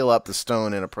feel up the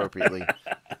stone inappropriately.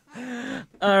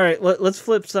 All right, let's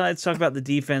flip sides. Talk about the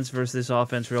defense versus this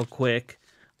offense real quick.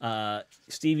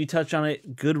 Steve, you touched on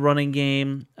it. Good running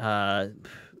game. A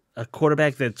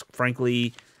quarterback that's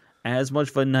frankly as much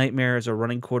of a nightmare as a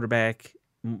running quarterback.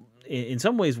 In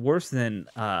some ways, worse than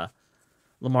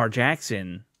Lamar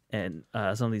Jackson and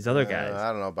some of these other guys.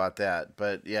 I don't know about that,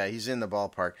 but yeah, he's in the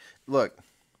ballpark. Look,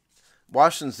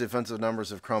 Washington's defensive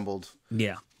numbers have crumbled.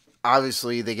 Yeah.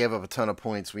 Obviously, they gave up a ton of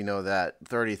points. We know that.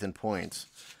 30th in points.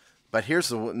 But here's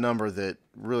the number that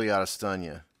really ought to stun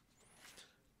you.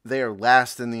 They are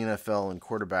last in the NFL in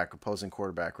opposing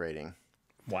quarterback rating.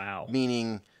 Wow.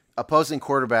 Meaning opposing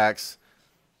quarterbacks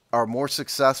are more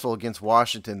successful against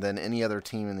Washington than any other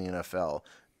team in the NFL.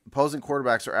 Opposing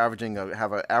quarterbacks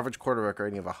have an average quarterback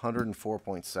rating of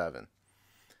 104.7.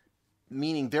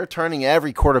 Meaning they're turning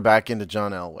every quarterback into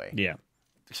John Elway. Yeah.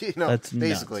 That's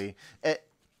basically.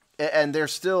 And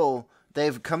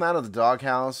they've come out of the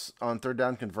doghouse on third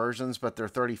down conversions, but they're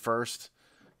 31st.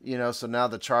 So now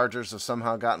the Chargers have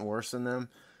somehow gotten worse than them.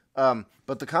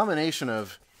 But the combination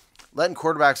of letting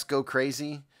quarterbacks go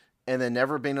crazy and then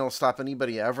never being able to stop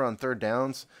anybody ever on third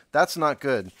downs, that's not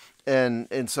good.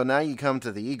 And so now you come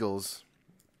to the Eagles,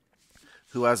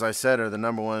 who, as I said, are the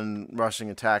number one rushing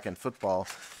attack in football.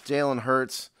 Jalen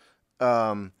Hurts,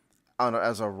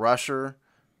 as a rusher,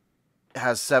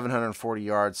 has 740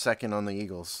 yards, second on the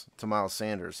Eagles to Miles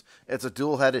Sanders. It's a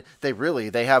dual-headed.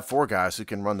 They have four guys who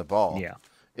can run the ball. Yeah.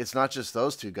 It's not just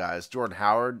those two guys. Jordan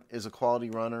Howard is a quality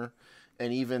runner,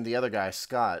 and even the other guy,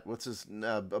 Scott.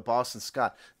 Boston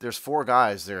Scott. There's four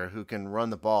guys there who can run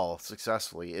the ball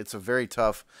successfully. It's a very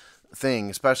tough thing,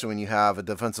 especially when you have a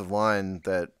defensive line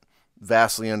that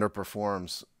vastly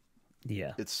underperforms.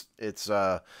 Yeah. It's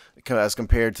as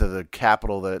compared to the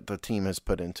capital that the team has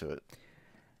put into it.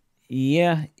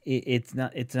 Yeah, it's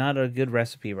not a good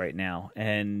recipe right now,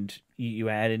 and you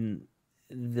add in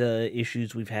the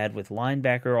issues we've had with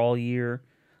linebacker all year,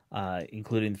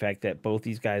 including the fact that both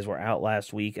these guys were out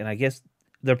last week, and I guess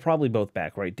they're probably both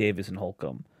back, right? Davis and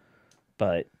Holcomb,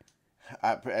 but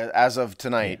as of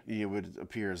tonight, it would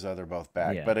appear as though they're both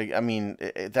back. Yeah. But I mean,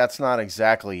 that's not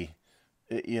exactly,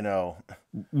 we're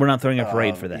not throwing a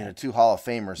parade for that. Two Hall of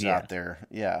Famers out there,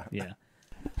 yeah.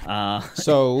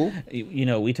 So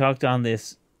we talked on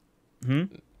this.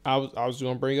 I was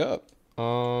going to bring up.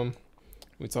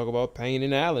 We talk about Payne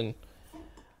and Allen.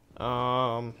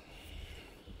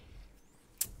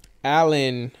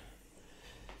 Allen,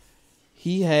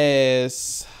 he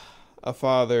has a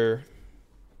father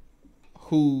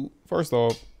who, first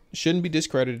off, shouldn't be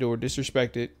discredited or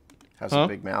disrespected. Has a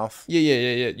big mouth.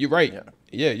 Yeah. You're right.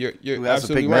 Yeah, you're who has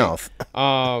absolutely a big right.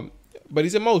 mouth. But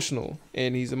he's emotional,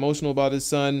 and he's emotional about his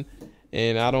son,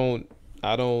 and I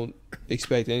don't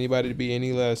expect anybody to be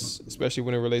any less, especially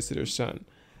when it relates to their son.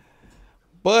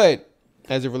 But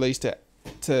as it relates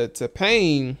to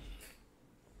Payne,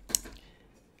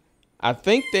 I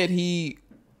think that he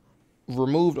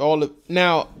removed all of.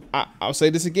 Now, I'll say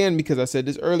this again because I said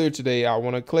this earlier today. I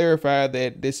want to clarify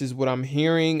that this is what I'm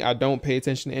hearing. I don't pay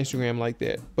attention to Instagram like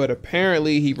that. But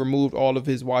apparently he removed all of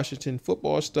his Washington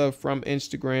football stuff from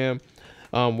Instagram,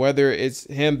 whether it's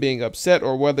him being upset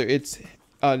or whether it's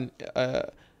an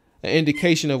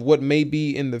indication of what may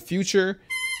be in the future.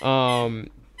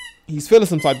 He's feeling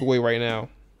some type of way right now.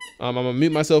 I'm going to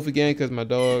mute myself again because my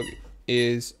dog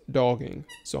is dogging.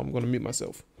 So I'm going to mute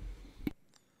myself.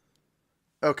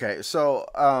 Okay, so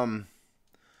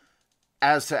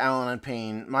as to Allen and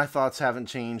Payne, my thoughts haven't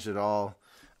changed at all.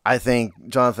 I think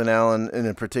Jonathan Allen,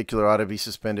 in particular, ought to be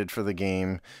suspended for the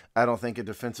game. I don't think a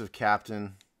defensive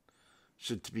captain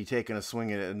should be taking a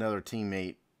swing at another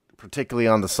teammate, particularly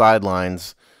on the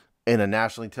sidelines in a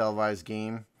nationally televised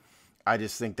game. I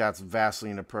just think that's vastly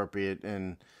inappropriate,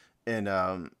 and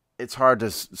it's hard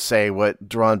to say what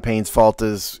Deron Payne's fault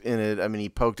is in it. I mean, he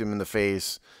poked him in the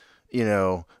face.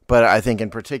 But I think in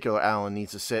particular, Allen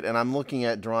needs to sit. And I'm looking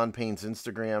at Deron Payne's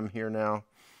Instagram here now.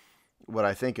 What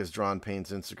I think is Deron Payne's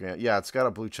Instagram. Yeah, it's got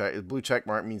a blue check. The blue check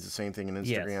mark means the same thing in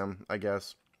Instagram, yes. I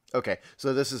guess. Okay,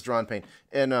 so this is Deron Payne.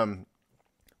 And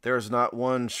there's not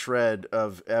one shred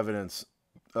of evidence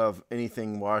of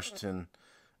anything Washington,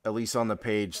 at least on the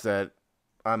page, that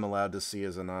I'm allowed to see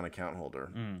as a non-account holder.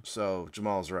 So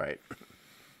Jamal's right.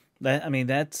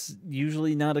 That's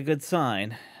usually not a good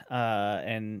sign.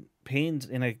 And Payne's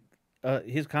in a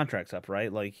his contract's up,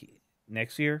 right? Like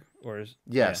next year, or is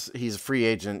Yes, he's a free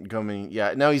agent coming.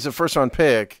 Yeah, no, he's a first round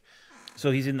pick.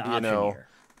 so he's in the option year.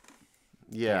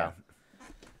 Yeah.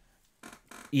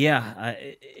 Yeah.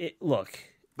 Look.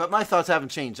 But my thoughts haven't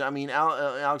changed. I mean,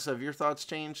 Alex, have your thoughts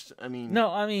changed? I mean, No,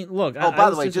 I mean, look. Oh, by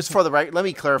the way, just for the right, let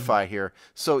me clarify here.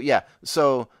 So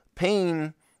so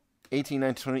Payne, 18,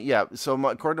 19, 20. Yeah. So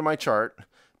according to my chart,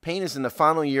 Payne is in the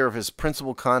final year of his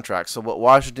principal contract. So what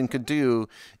Washington could do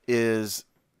is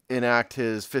enact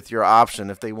his 5th-year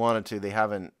option if they wanted to. They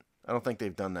haven't. I don't think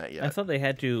they've done that yet. I thought they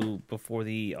had to before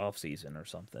the offseason or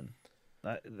something.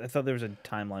 I thought there was a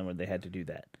timeline where they had to do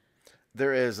that.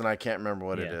 There is, and I can't remember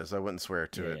what it is. I wouldn't swear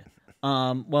to it.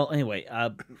 Yeah. Well, anyway,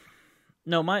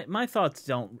 no, my thoughts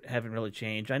haven't really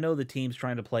changed. I know the team's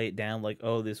trying to play it down like,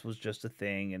 oh, this was just a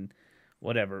thing and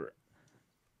whatever.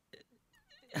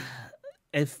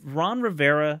 If Ron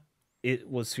Rivera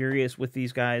was serious with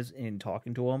these guys in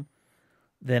talking to them,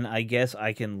 then I guess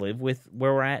I can live with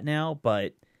where we're at now.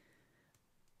 But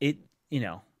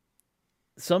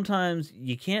sometimes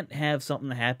you can't have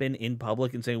something happen in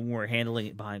public and say we're handling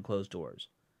it behind closed doors.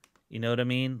 You know what I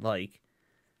mean? Like,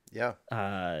 yeah.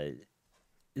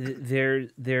 There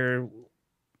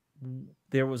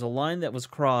was a line that was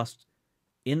crossed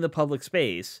in the public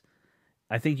space.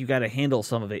 I think you got to handle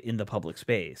some of it in the public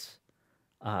space.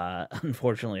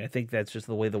 Unfortunately, I think that's just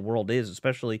the way the world is,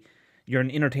 especially you're an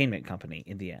entertainment company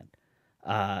in the end.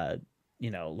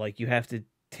 Like you have to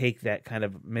take that kind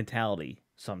of mentality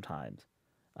sometimes.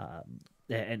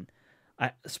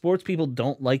 Sports people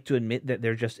don't like to admit that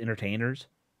they're just entertainers,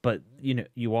 but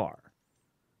you are.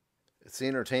 It's the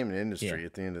entertainment industry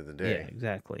at the end of the day. Yeah,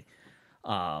 exactly.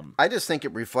 I just think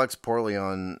it reflects poorly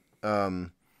on the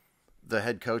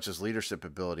head coach's leadership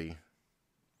ability.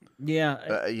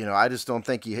 Yeah, I just don't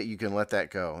think you can let that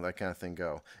kind of thing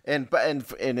go. And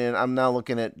I'm now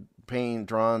looking at Payne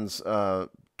Drawn's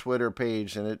Twitter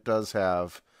page, and it does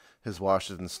have his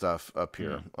Washington stuff up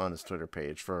here on his Twitter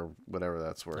page for whatever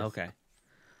that's worth. Okay.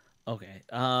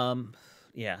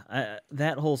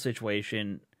 That whole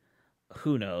situation,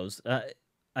 who knows?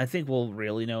 I think we'll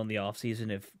really know in the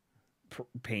offseason if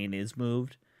Payne is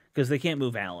moved, because they can't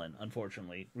move Allen,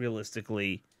 unfortunately.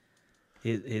 Realistically,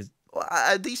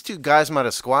 these two guys might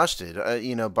have squashed it,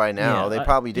 by now. They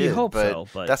probably did, but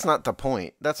that's not the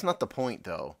point. That's not the point,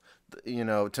 though.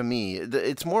 To me,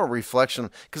 it's more a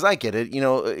reflection, because I get it.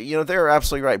 They're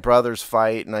absolutely right. Brothers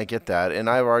fight, and I get that. And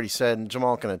I've already said, and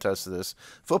Jamal can attest to this,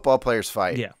 football players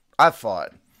fight. Yeah. I've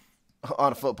fought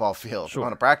on a football field,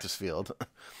 on a practice field.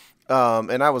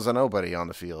 And I was a nobody on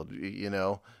the field,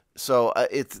 So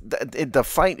the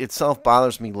fight itself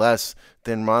bothers me less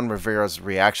than Ron Rivera's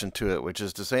reaction to it, which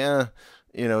is to say,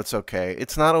 it's okay.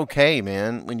 It's not okay,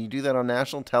 man. When you do that on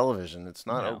national television, it's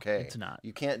not okay. It's not.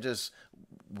 You can't just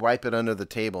wipe it under the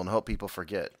table and hope people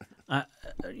forget.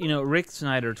 Rick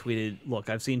Snyder tweeted, "Look,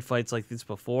 I've seen fights like this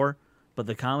before, but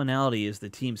the commonality is the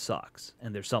team sucks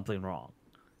and there's something wrong."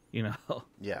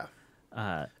 Yeah.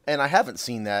 And I haven't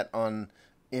seen that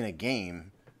in a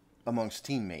game amongst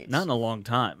teammates. Not in a long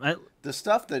time.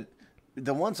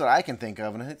 The ones that I can think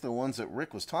of, and I think the ones that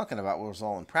Rick was talking about was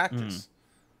all in practice.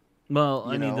 Well,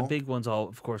 the big one's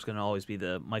of course, going to always be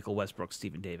the Michael Westbrook,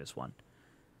 Stephen Davis one.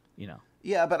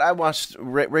 Yeah, but I watched.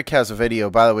 Rick has a video.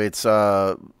 By the way, it's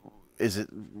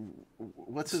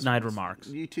what's his Snide Remarks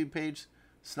YouTube page?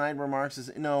 Snide Remarks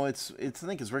I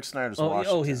think it's Rick Snyder's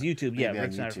Washington. Oh, his YouTube,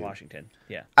 Rick Snyder's Washington.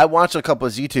 Yeah. I watched a couple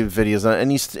of his YouTube videos,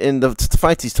 and the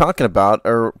fights he's talking about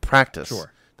are practice.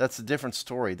 Sure. That's a different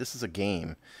story. This is a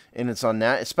game, and it's on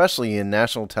that, especially in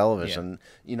national television.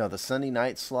 Yeah. The Sunday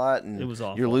night slot, and it was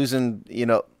awful. You're losing,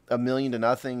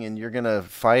 1-0 and you're gonna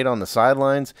fight on the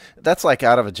sidelines. That's like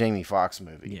out of a Jamie Foxx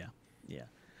movie. Yeah.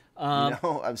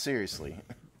 I'm seriously.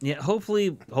 Yeah. Hopefully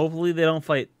they don't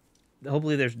fight.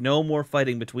 Hopefully there's no more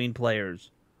fighting between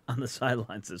players on the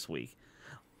sidelines this week.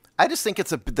 I just think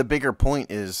the bigger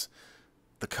point is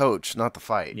the coach, not the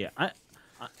fight. Yeah.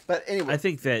 But anyway, I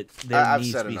think that there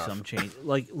needs to be some change.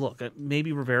 Like, look,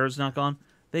 maybe Rivera's not gone.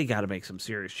 They got to make some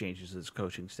serious changes to this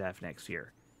coaching staff next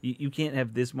year. You can't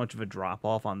have this much of a drop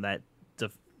off on that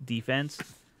defense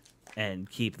and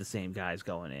keep the same guys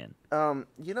going in.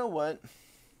 You know what?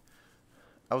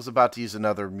 I was about to use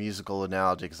another musical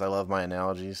analogy because I love my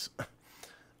analogies.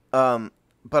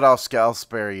 But I'll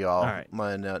spare you all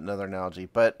my another analogy.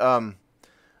 But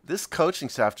this coaching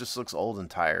staff just looks old and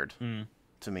tired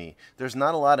to me. There's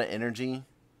not a lot of energy.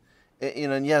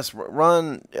 And yes,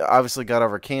 Ron obviously got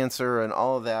over cancer and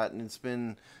all of that, and it's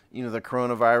been the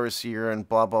coronavirus year and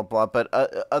blah blah blah. But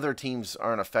other teams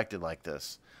aren't affected like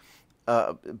this.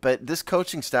 But this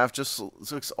coaching staff just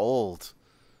looks old.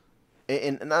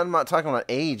 And I'm not talking about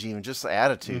age, even just the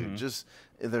attitude. Mm-hmm. Just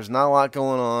there's not a lot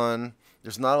going on.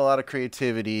 There's not a lot of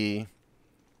creativity.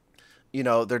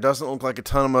 There doesn't look like a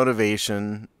ton of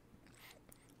motivation.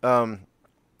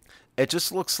 It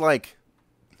just looks like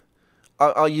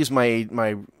I'll use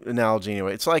my analogy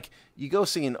anyway. It's like you go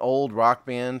see an old rock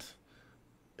band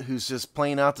who's just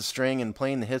playing out the string and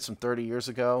playing the hits from 30 years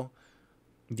ago.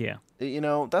 Yeah.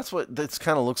 That's what this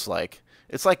kind of looks like.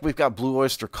 It's like we've got Blue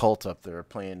Oyster Cult up there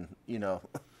playing,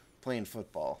 playing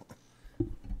football.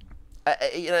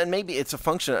 And maybe it's a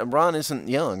function. Ron isn't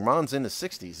young. Ron's in his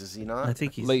 60s, is he not? I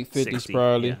think he's late 50s 60,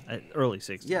 probably. Yeah, early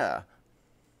 60s. Yeah.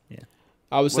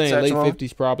 I was What's saying that, late Jamal?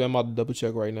 50s probably. I'm about to double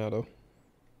check right now though.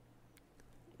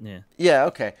 Yeah. Yeah,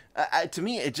 okay. To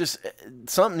me, it just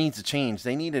something needs to change.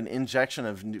 They need an injection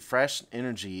of fresh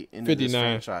energy into 59. this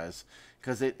franchise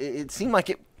because it seemed like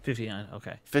it. 59.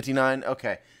 Okay. 59.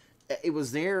 Okay, it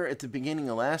was there at the beginning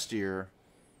of last year,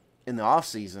 in the off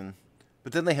season,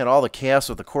 but then they had all the chaos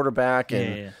with the quarterback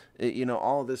and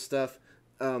all of this stuff.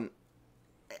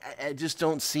 I just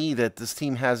don't see that this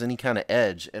team has any kind of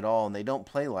edge at all, and they don't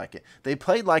play like it. They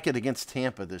played like it against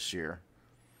Tampa this year.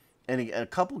 And a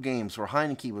couple games where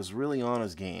Heineke was really on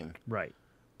his game. Right.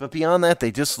 But beyond that,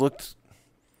 they just looked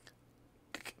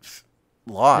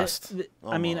lost.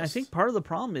 I mean, I almost. think part of the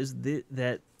problem is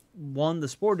that the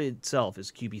sport itself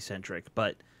is QB centric,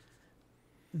 but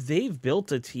they've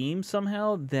built a team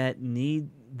somehow that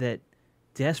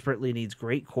desperately needs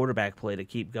great quarterback play to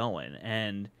keep going,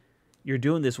 and you're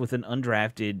doing this with an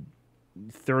undrafted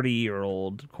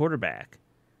 30-year-old quarterback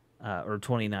or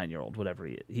 29-year-old, whatever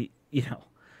he.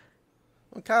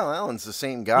 Well, Kyle Allen's the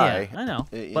same guy. Yeah, I know.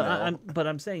 But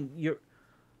I'm saying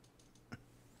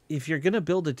if you're going to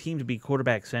build a team to be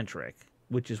quarterback centric,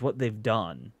 which is what they've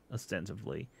done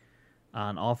ostensibly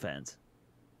on offense,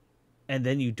 and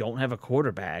then you don't have a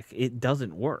quarterback, it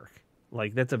doesn't work.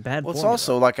 Like, that's a bad Well, it's formula.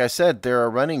 also, like I said, they're a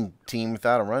running team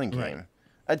without a running game.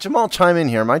 Jamal, chime in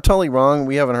here. Am I totally wrong?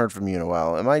 We haven't heard from you in a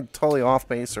while. Am I totally off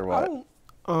base or what?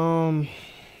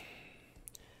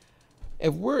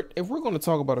 If we're going to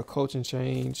talk about a coaching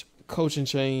change,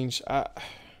 I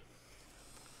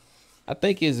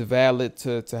think it's valid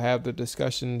to have the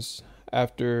discussions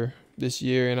after this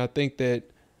year, and I think that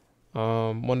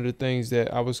one of the things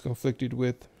that I was conflicted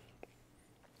with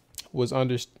was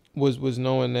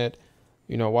knowing that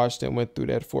Washington went through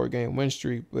that 4-game win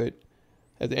streak, but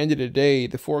at the end of the day,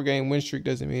 the 4-game win streak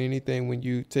doesn't mean anything when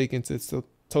you take into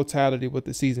totality what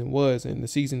the season was, and the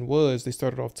season was they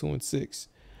started off 2-6.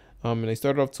 And they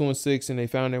started off 2-6, and they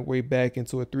found their way back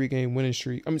into a 3-game winning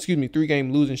streak.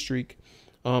 3-game losing streak.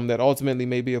 That ultimately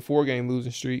may be a 4-game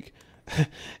losing streak.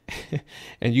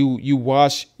 And you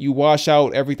wash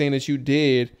out everything that you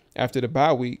did after the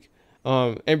bye week.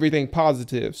 Everything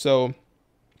positive. So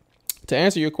to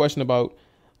answer your question about,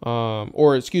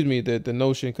 the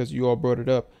notion, because you all brought it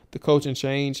up, the coaching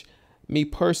change. Me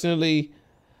personally,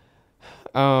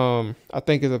 I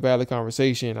think it's a valid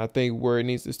conversation. I think where it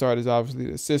needs to start is obviously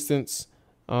the assistants.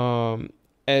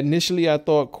 Initially, I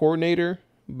thought coordinator,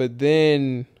 but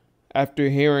then after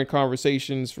hearing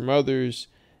conversations from others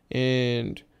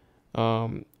and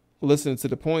listening to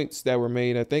the points that were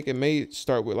made, I think it may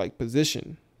start with like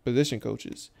position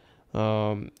coaches.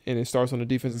 And it starts on the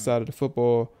defensive side of the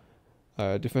football.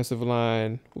 Defensive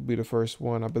line will be the first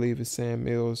one. I believe it's Sam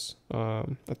Mills. I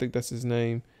think that's his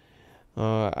name.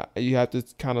 You have to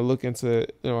kind of look into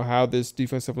how this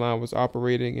defensive line was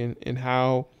operating and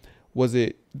how was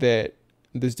it that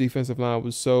this defensive line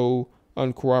was so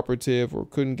uncooperative or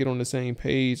couldn't get on the same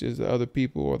page as the other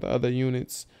people or the other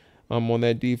units on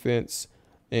that defense.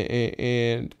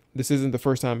 And this isn't the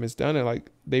first time it's done it.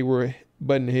 Like, they were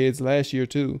butting heads last year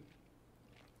too.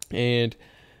 And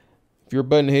if you're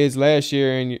butting heads last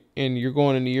year and you're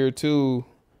going into year two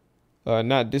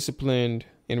not disciplined,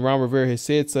 and Ron Revera has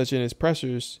said such in his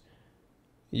pressers,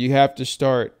 you have to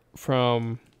start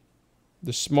from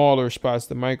the smaller spots,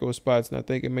 the micro spots, and I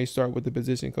think it may start with the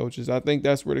position coaches. I think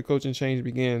that's where the coaching change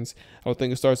begins. I don't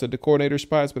think it starts at the coordinator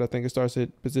spots, but I think it starts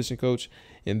at position coach.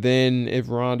 And then if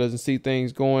Ron doesn't see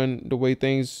things going the way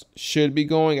things should be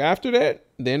going after that,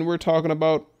 then we're talking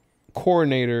about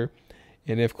coordinator.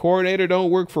 And if coordinator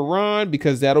don't work for Ron,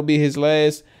 because that'll be his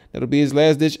last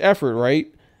ditch effort,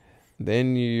 right?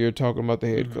 Then you're talking about the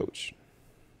head coach.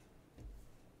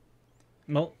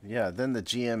 Well, Yeah, then the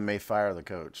GM may fire the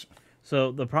coach.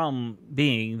 so the problem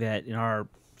being that in our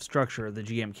structure, the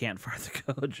GM can't fire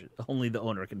the coach. Only the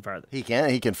owner can fire the He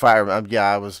can fire him. Yeah,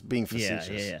 I was being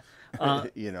facetious. Yeah.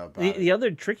 about The it.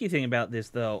 other tricky thing about this,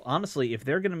 though, honestly, if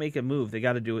they're going to make a move, they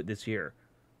got to do it this year.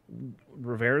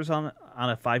 Rivera's on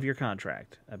a 5-year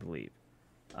contract, I believe.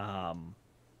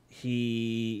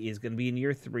 He is going to be in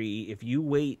year 3. If you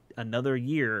wait another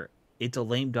year, it's a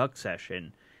lame duck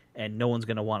session, and no one's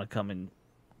going to want to come and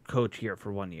coach here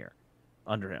for 1 year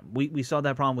under him. We saw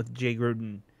that problem with Jay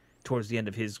Gruden towards the end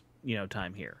of his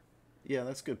time here. Yeah,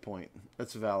 that's a good point.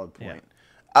 That's a valid point.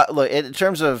 Yeah. Look, in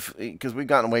terms of, because we've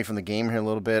gotten away from the game here a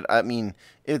little bit, I mean,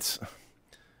 it's,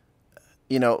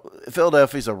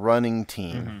 Philadelphia's a running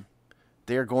team. Mm-hmm.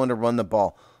 They're going to run the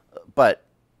ball. But,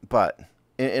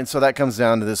 and so that comes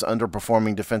down to this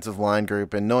underperforming defensive line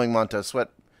group, and knowing Montez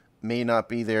Sweat may not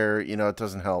be there, it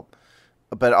doesn't help.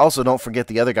 But also don't forget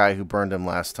the other guy who burned him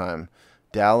last time,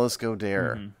 Dallas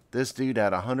Goedert. Mm-hmm. This dude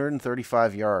had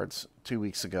 135 yards 2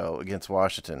 weeks ago against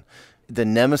Washington. The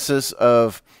nemesis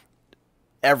of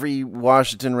every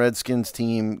Washington Redskins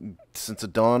team since the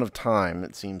dawn of time,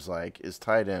 it seems like, is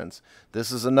tight ends.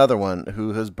 This is another one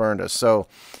who has burned us. So,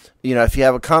 if you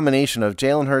have a combination of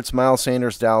Jalen Hurts, Miles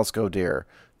Sanders, Dallas Goedert,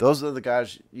 those are the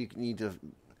guys you need to,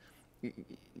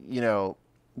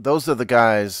 those are the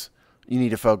guys you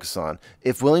need to focus on.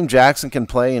 If William Jackson can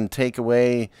play and take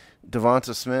away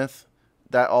Devonta Smith,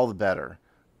 that all the better.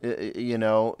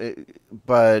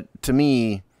 But to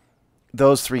me,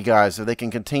 those 3 guys, if they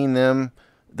can contain them,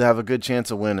 they have a good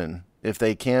chance of winning. If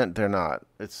they can't, they're not.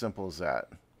 It's simple as that.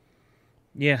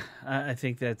 Yeah, I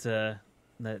think that's a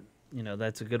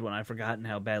good one. I've forgotten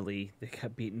how badly they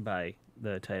got beaten by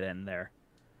the tight end there.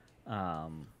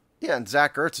 Yeah, and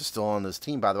Zach Ertz is still on this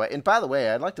team, by the way. And by the way,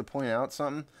 I'd like to point out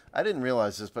something. I didn't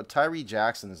realize this, but Tyree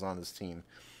Jackson is on this team.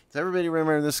 Does everybody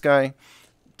remember this guy?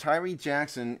 Tyree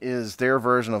Jackson is their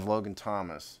version of Logan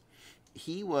Thomas.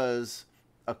 He was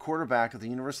a quarterback at the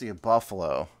University of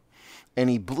Buffalo, and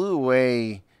he blew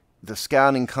away the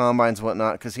scouting combines and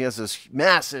whatnot because he has this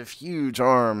massive, huge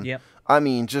arm. Yep. I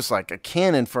mean, just like a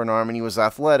cannon for an arm, and he was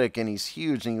athletic, and he's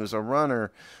huge, and he was a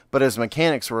runner, but his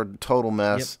mechanics were a total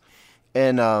mess. Yep.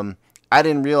 And I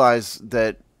didn't realize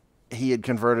that he had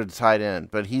converted to tight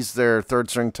end, but he's their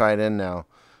third-string tight end now.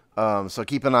 So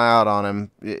keep an eye out on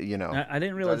him. I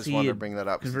didn't realize he had bring that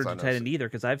up converted to tight end either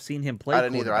because I've seen him play. I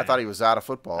didn't either. I thought he was out of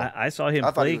football. I saw him.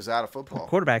 I thought he was out of football.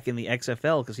 Quarterback in the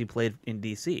XFL because he played in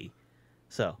DC.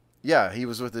 So yeah, he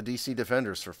was with the DC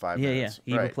Defenders for 5 minutes.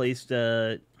 Yeah, he replaced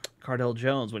Cardell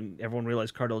Jones when everyone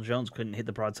realized Cardell Jones couldn't hit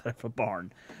the broadside of a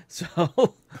barn. So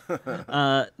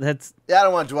that's I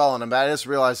don't want to dwell on him, but I just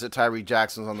realized that Tyree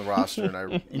Jackson's on the roster,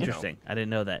 and interesting. I didn't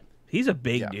know that. He's a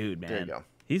big dude, man. There you go.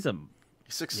 He's 6'7".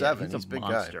 He's a big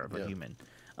monster guy. of a human.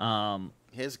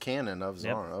 His cannon of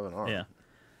an arm. Yeah.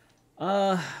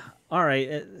 All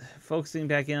right. Focusing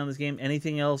back in on this game.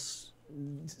 Anything else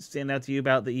stand out to you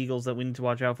about the Eagles that we need to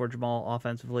watch out for, Jamal,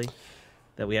 offensively,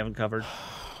 that we haven't covered?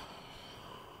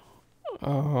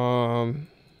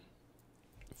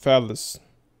 Fellas,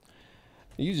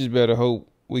 you just better hope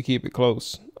we keep it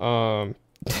close.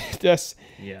 That's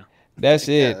it. That's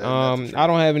I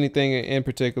don't have anything in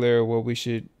particular what we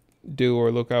should do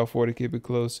or look out for to keep it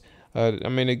close.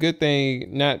 A good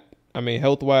thing,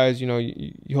 health-wise,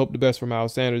 you hope the best for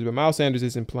Miles Sanders, but Miles Sanders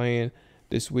isn't playing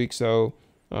this week, so,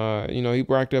 he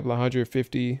racked up like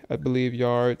 150, I believe,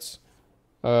 yards.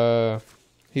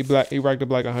 He racked up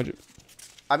like 100.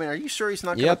 Are you sure he's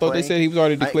not going to play? Yeah, I thought they said he was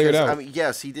already declared out.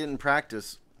 Yes, he didn't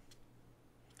practice.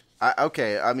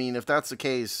 If that's the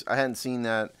case, I hadn't seen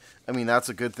that. That's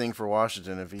a good thing for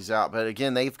Washington if he's out. But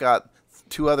again, they've got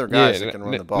 2 other guys that can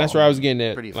run the ball. That's where I was getting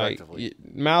at. Pretty effectively.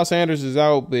 Miles Sanders is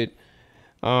out, but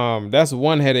that's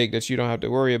one headache that you don't have to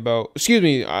worry about. Excuse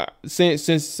me,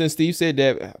 since Steve said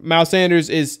that Miles Sanders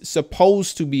is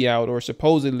supposed to be out or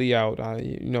supposedly out,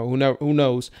 who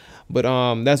knows?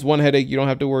 But that's one headache you don't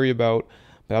have to worry about.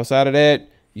 But outside of that,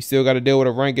 you still got to deal with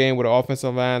a run game with an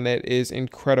offensive line that is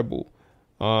incredible.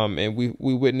 And we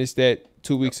witnessed that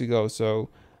 2 weeks ago. So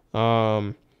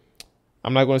I'm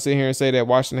not going to sit here and say that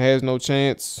Washington has no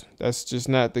chance. That's just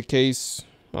not the case.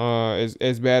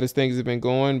 As bad as things have been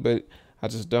going, but I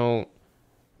just don't.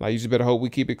 You just better hope we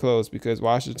keep it close because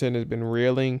Washington has been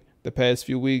reeling the past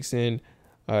few weeks, and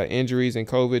injuries and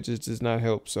COVID just does not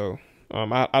help. So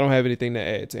I don't have anything to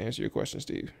add to answer your question,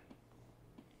 Steve.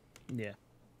 Yeah.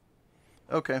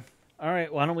 Okay. All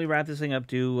right. Why don't we wrap this thing up,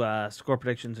 do score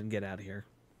predictions, and get out of here?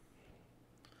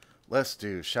 Let's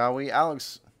do, shall we?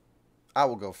 Alex, I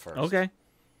will go first. Okay.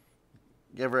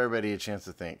 Give everybody a chance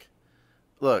to think.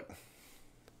 Look,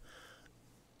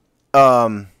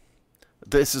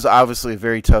 this is obviously a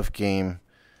very tough game.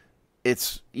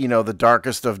 It's, the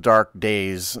darkest of dark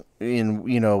days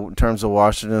in terms of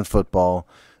Washington football.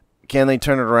 Can they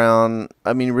turn it around?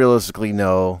 Realistically,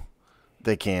 no,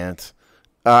 they can't.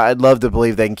 I'd love to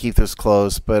believe they can keep this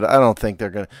close, but I don't think they're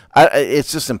going to.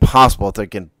 It's just impossible if they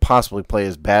can possibly play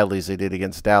as badly as they did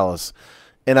against Dallas.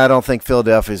 And I don't think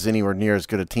Philadelphia is anywhere near as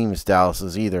good a team as Dallas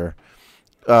is either.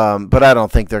 But I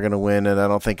don't think they're going to win, and I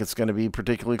don't think it's going to be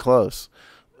particularly close.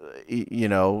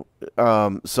 So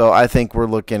I think we're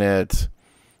looking at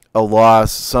a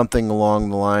loss, something along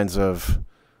the lines of,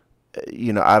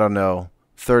 I don't know,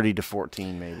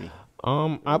 30-14 maybe.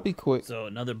 I'll be quick. So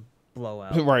another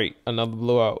blowout. Right, another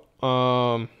blowout.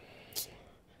 I'm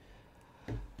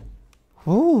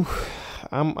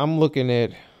looking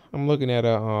at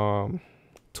a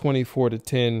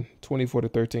 24-10,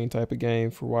 24-13 type of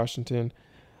game for Washington.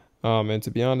 And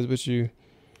to be honest with you,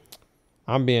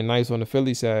 I'm being nice on the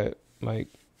Philly side. Like,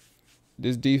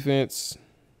 this defense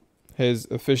has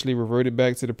officially reverted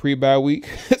back to the pre-bye week.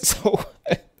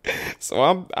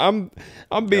 So I'm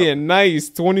being nice.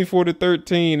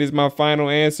 24-13 is my final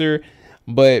answer.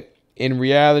 But in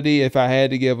reality, if I had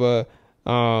to give a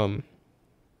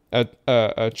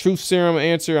truth serum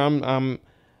answer, I'm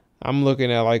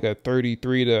looking at like a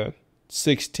 33-16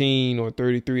 or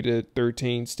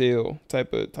 33-13 still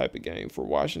type of game for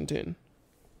Washington.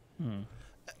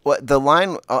 What the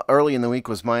line early in the week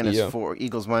was -4.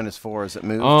 Eagles -4. Is it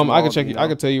moved? I can check. I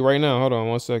can tell you right now. Hold on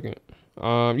one second.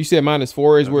 You said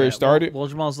 -4 is where it started. Well,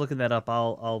 Jamal's looking that up.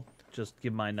 I'll just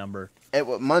give my number.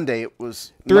 Monday it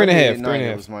was 3.5. 3.5.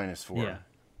 It was -4. Yeah.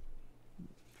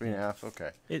 3.5.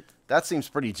 Okay. That seems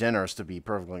pretty generous, to be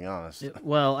perfectly honest.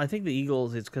 Well, I think the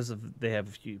Eagles, it's because they have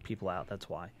a few people out. That's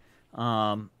why.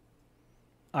 All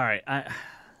right. I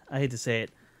hate to say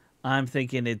it. I'm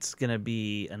thinking it's going to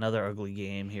be another ugly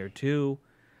game here, too.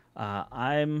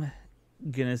 I'm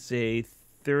going to say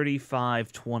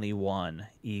 35-21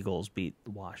 Eagles beat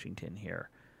Washington here.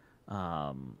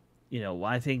 I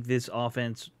think this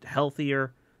offense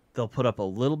healthier. They'll put up a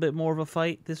little bit more of a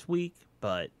fight this week,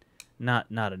 but not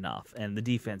enough. And the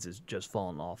defense is just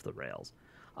falling off the rails.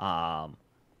 I'll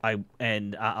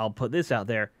put this out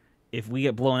there. If we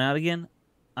get blown out again,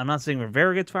 I'm not saying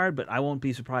Revera gets fired, but I won't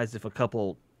be surprised if a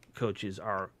couple coaches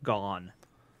are gone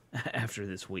after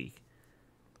this week.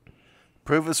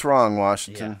 Prove us wrong,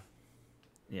 Washington.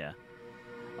 Yeah.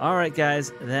 All right,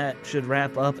 guys, that should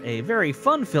wrap up a very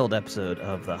fun-filled episode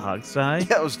of the Hogsty.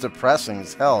 Yeah, it was depressing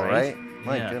as hell, right?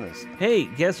 My goodness. Hey,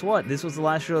 guess what? This was the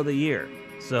last show of the year.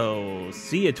 So,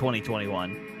 see you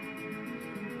 2021.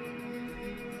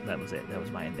 That was it. That was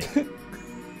my ending.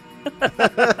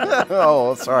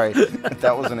 Oh, sorry.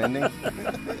 That was an ending?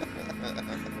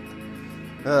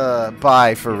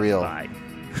 Bye for real. Bye.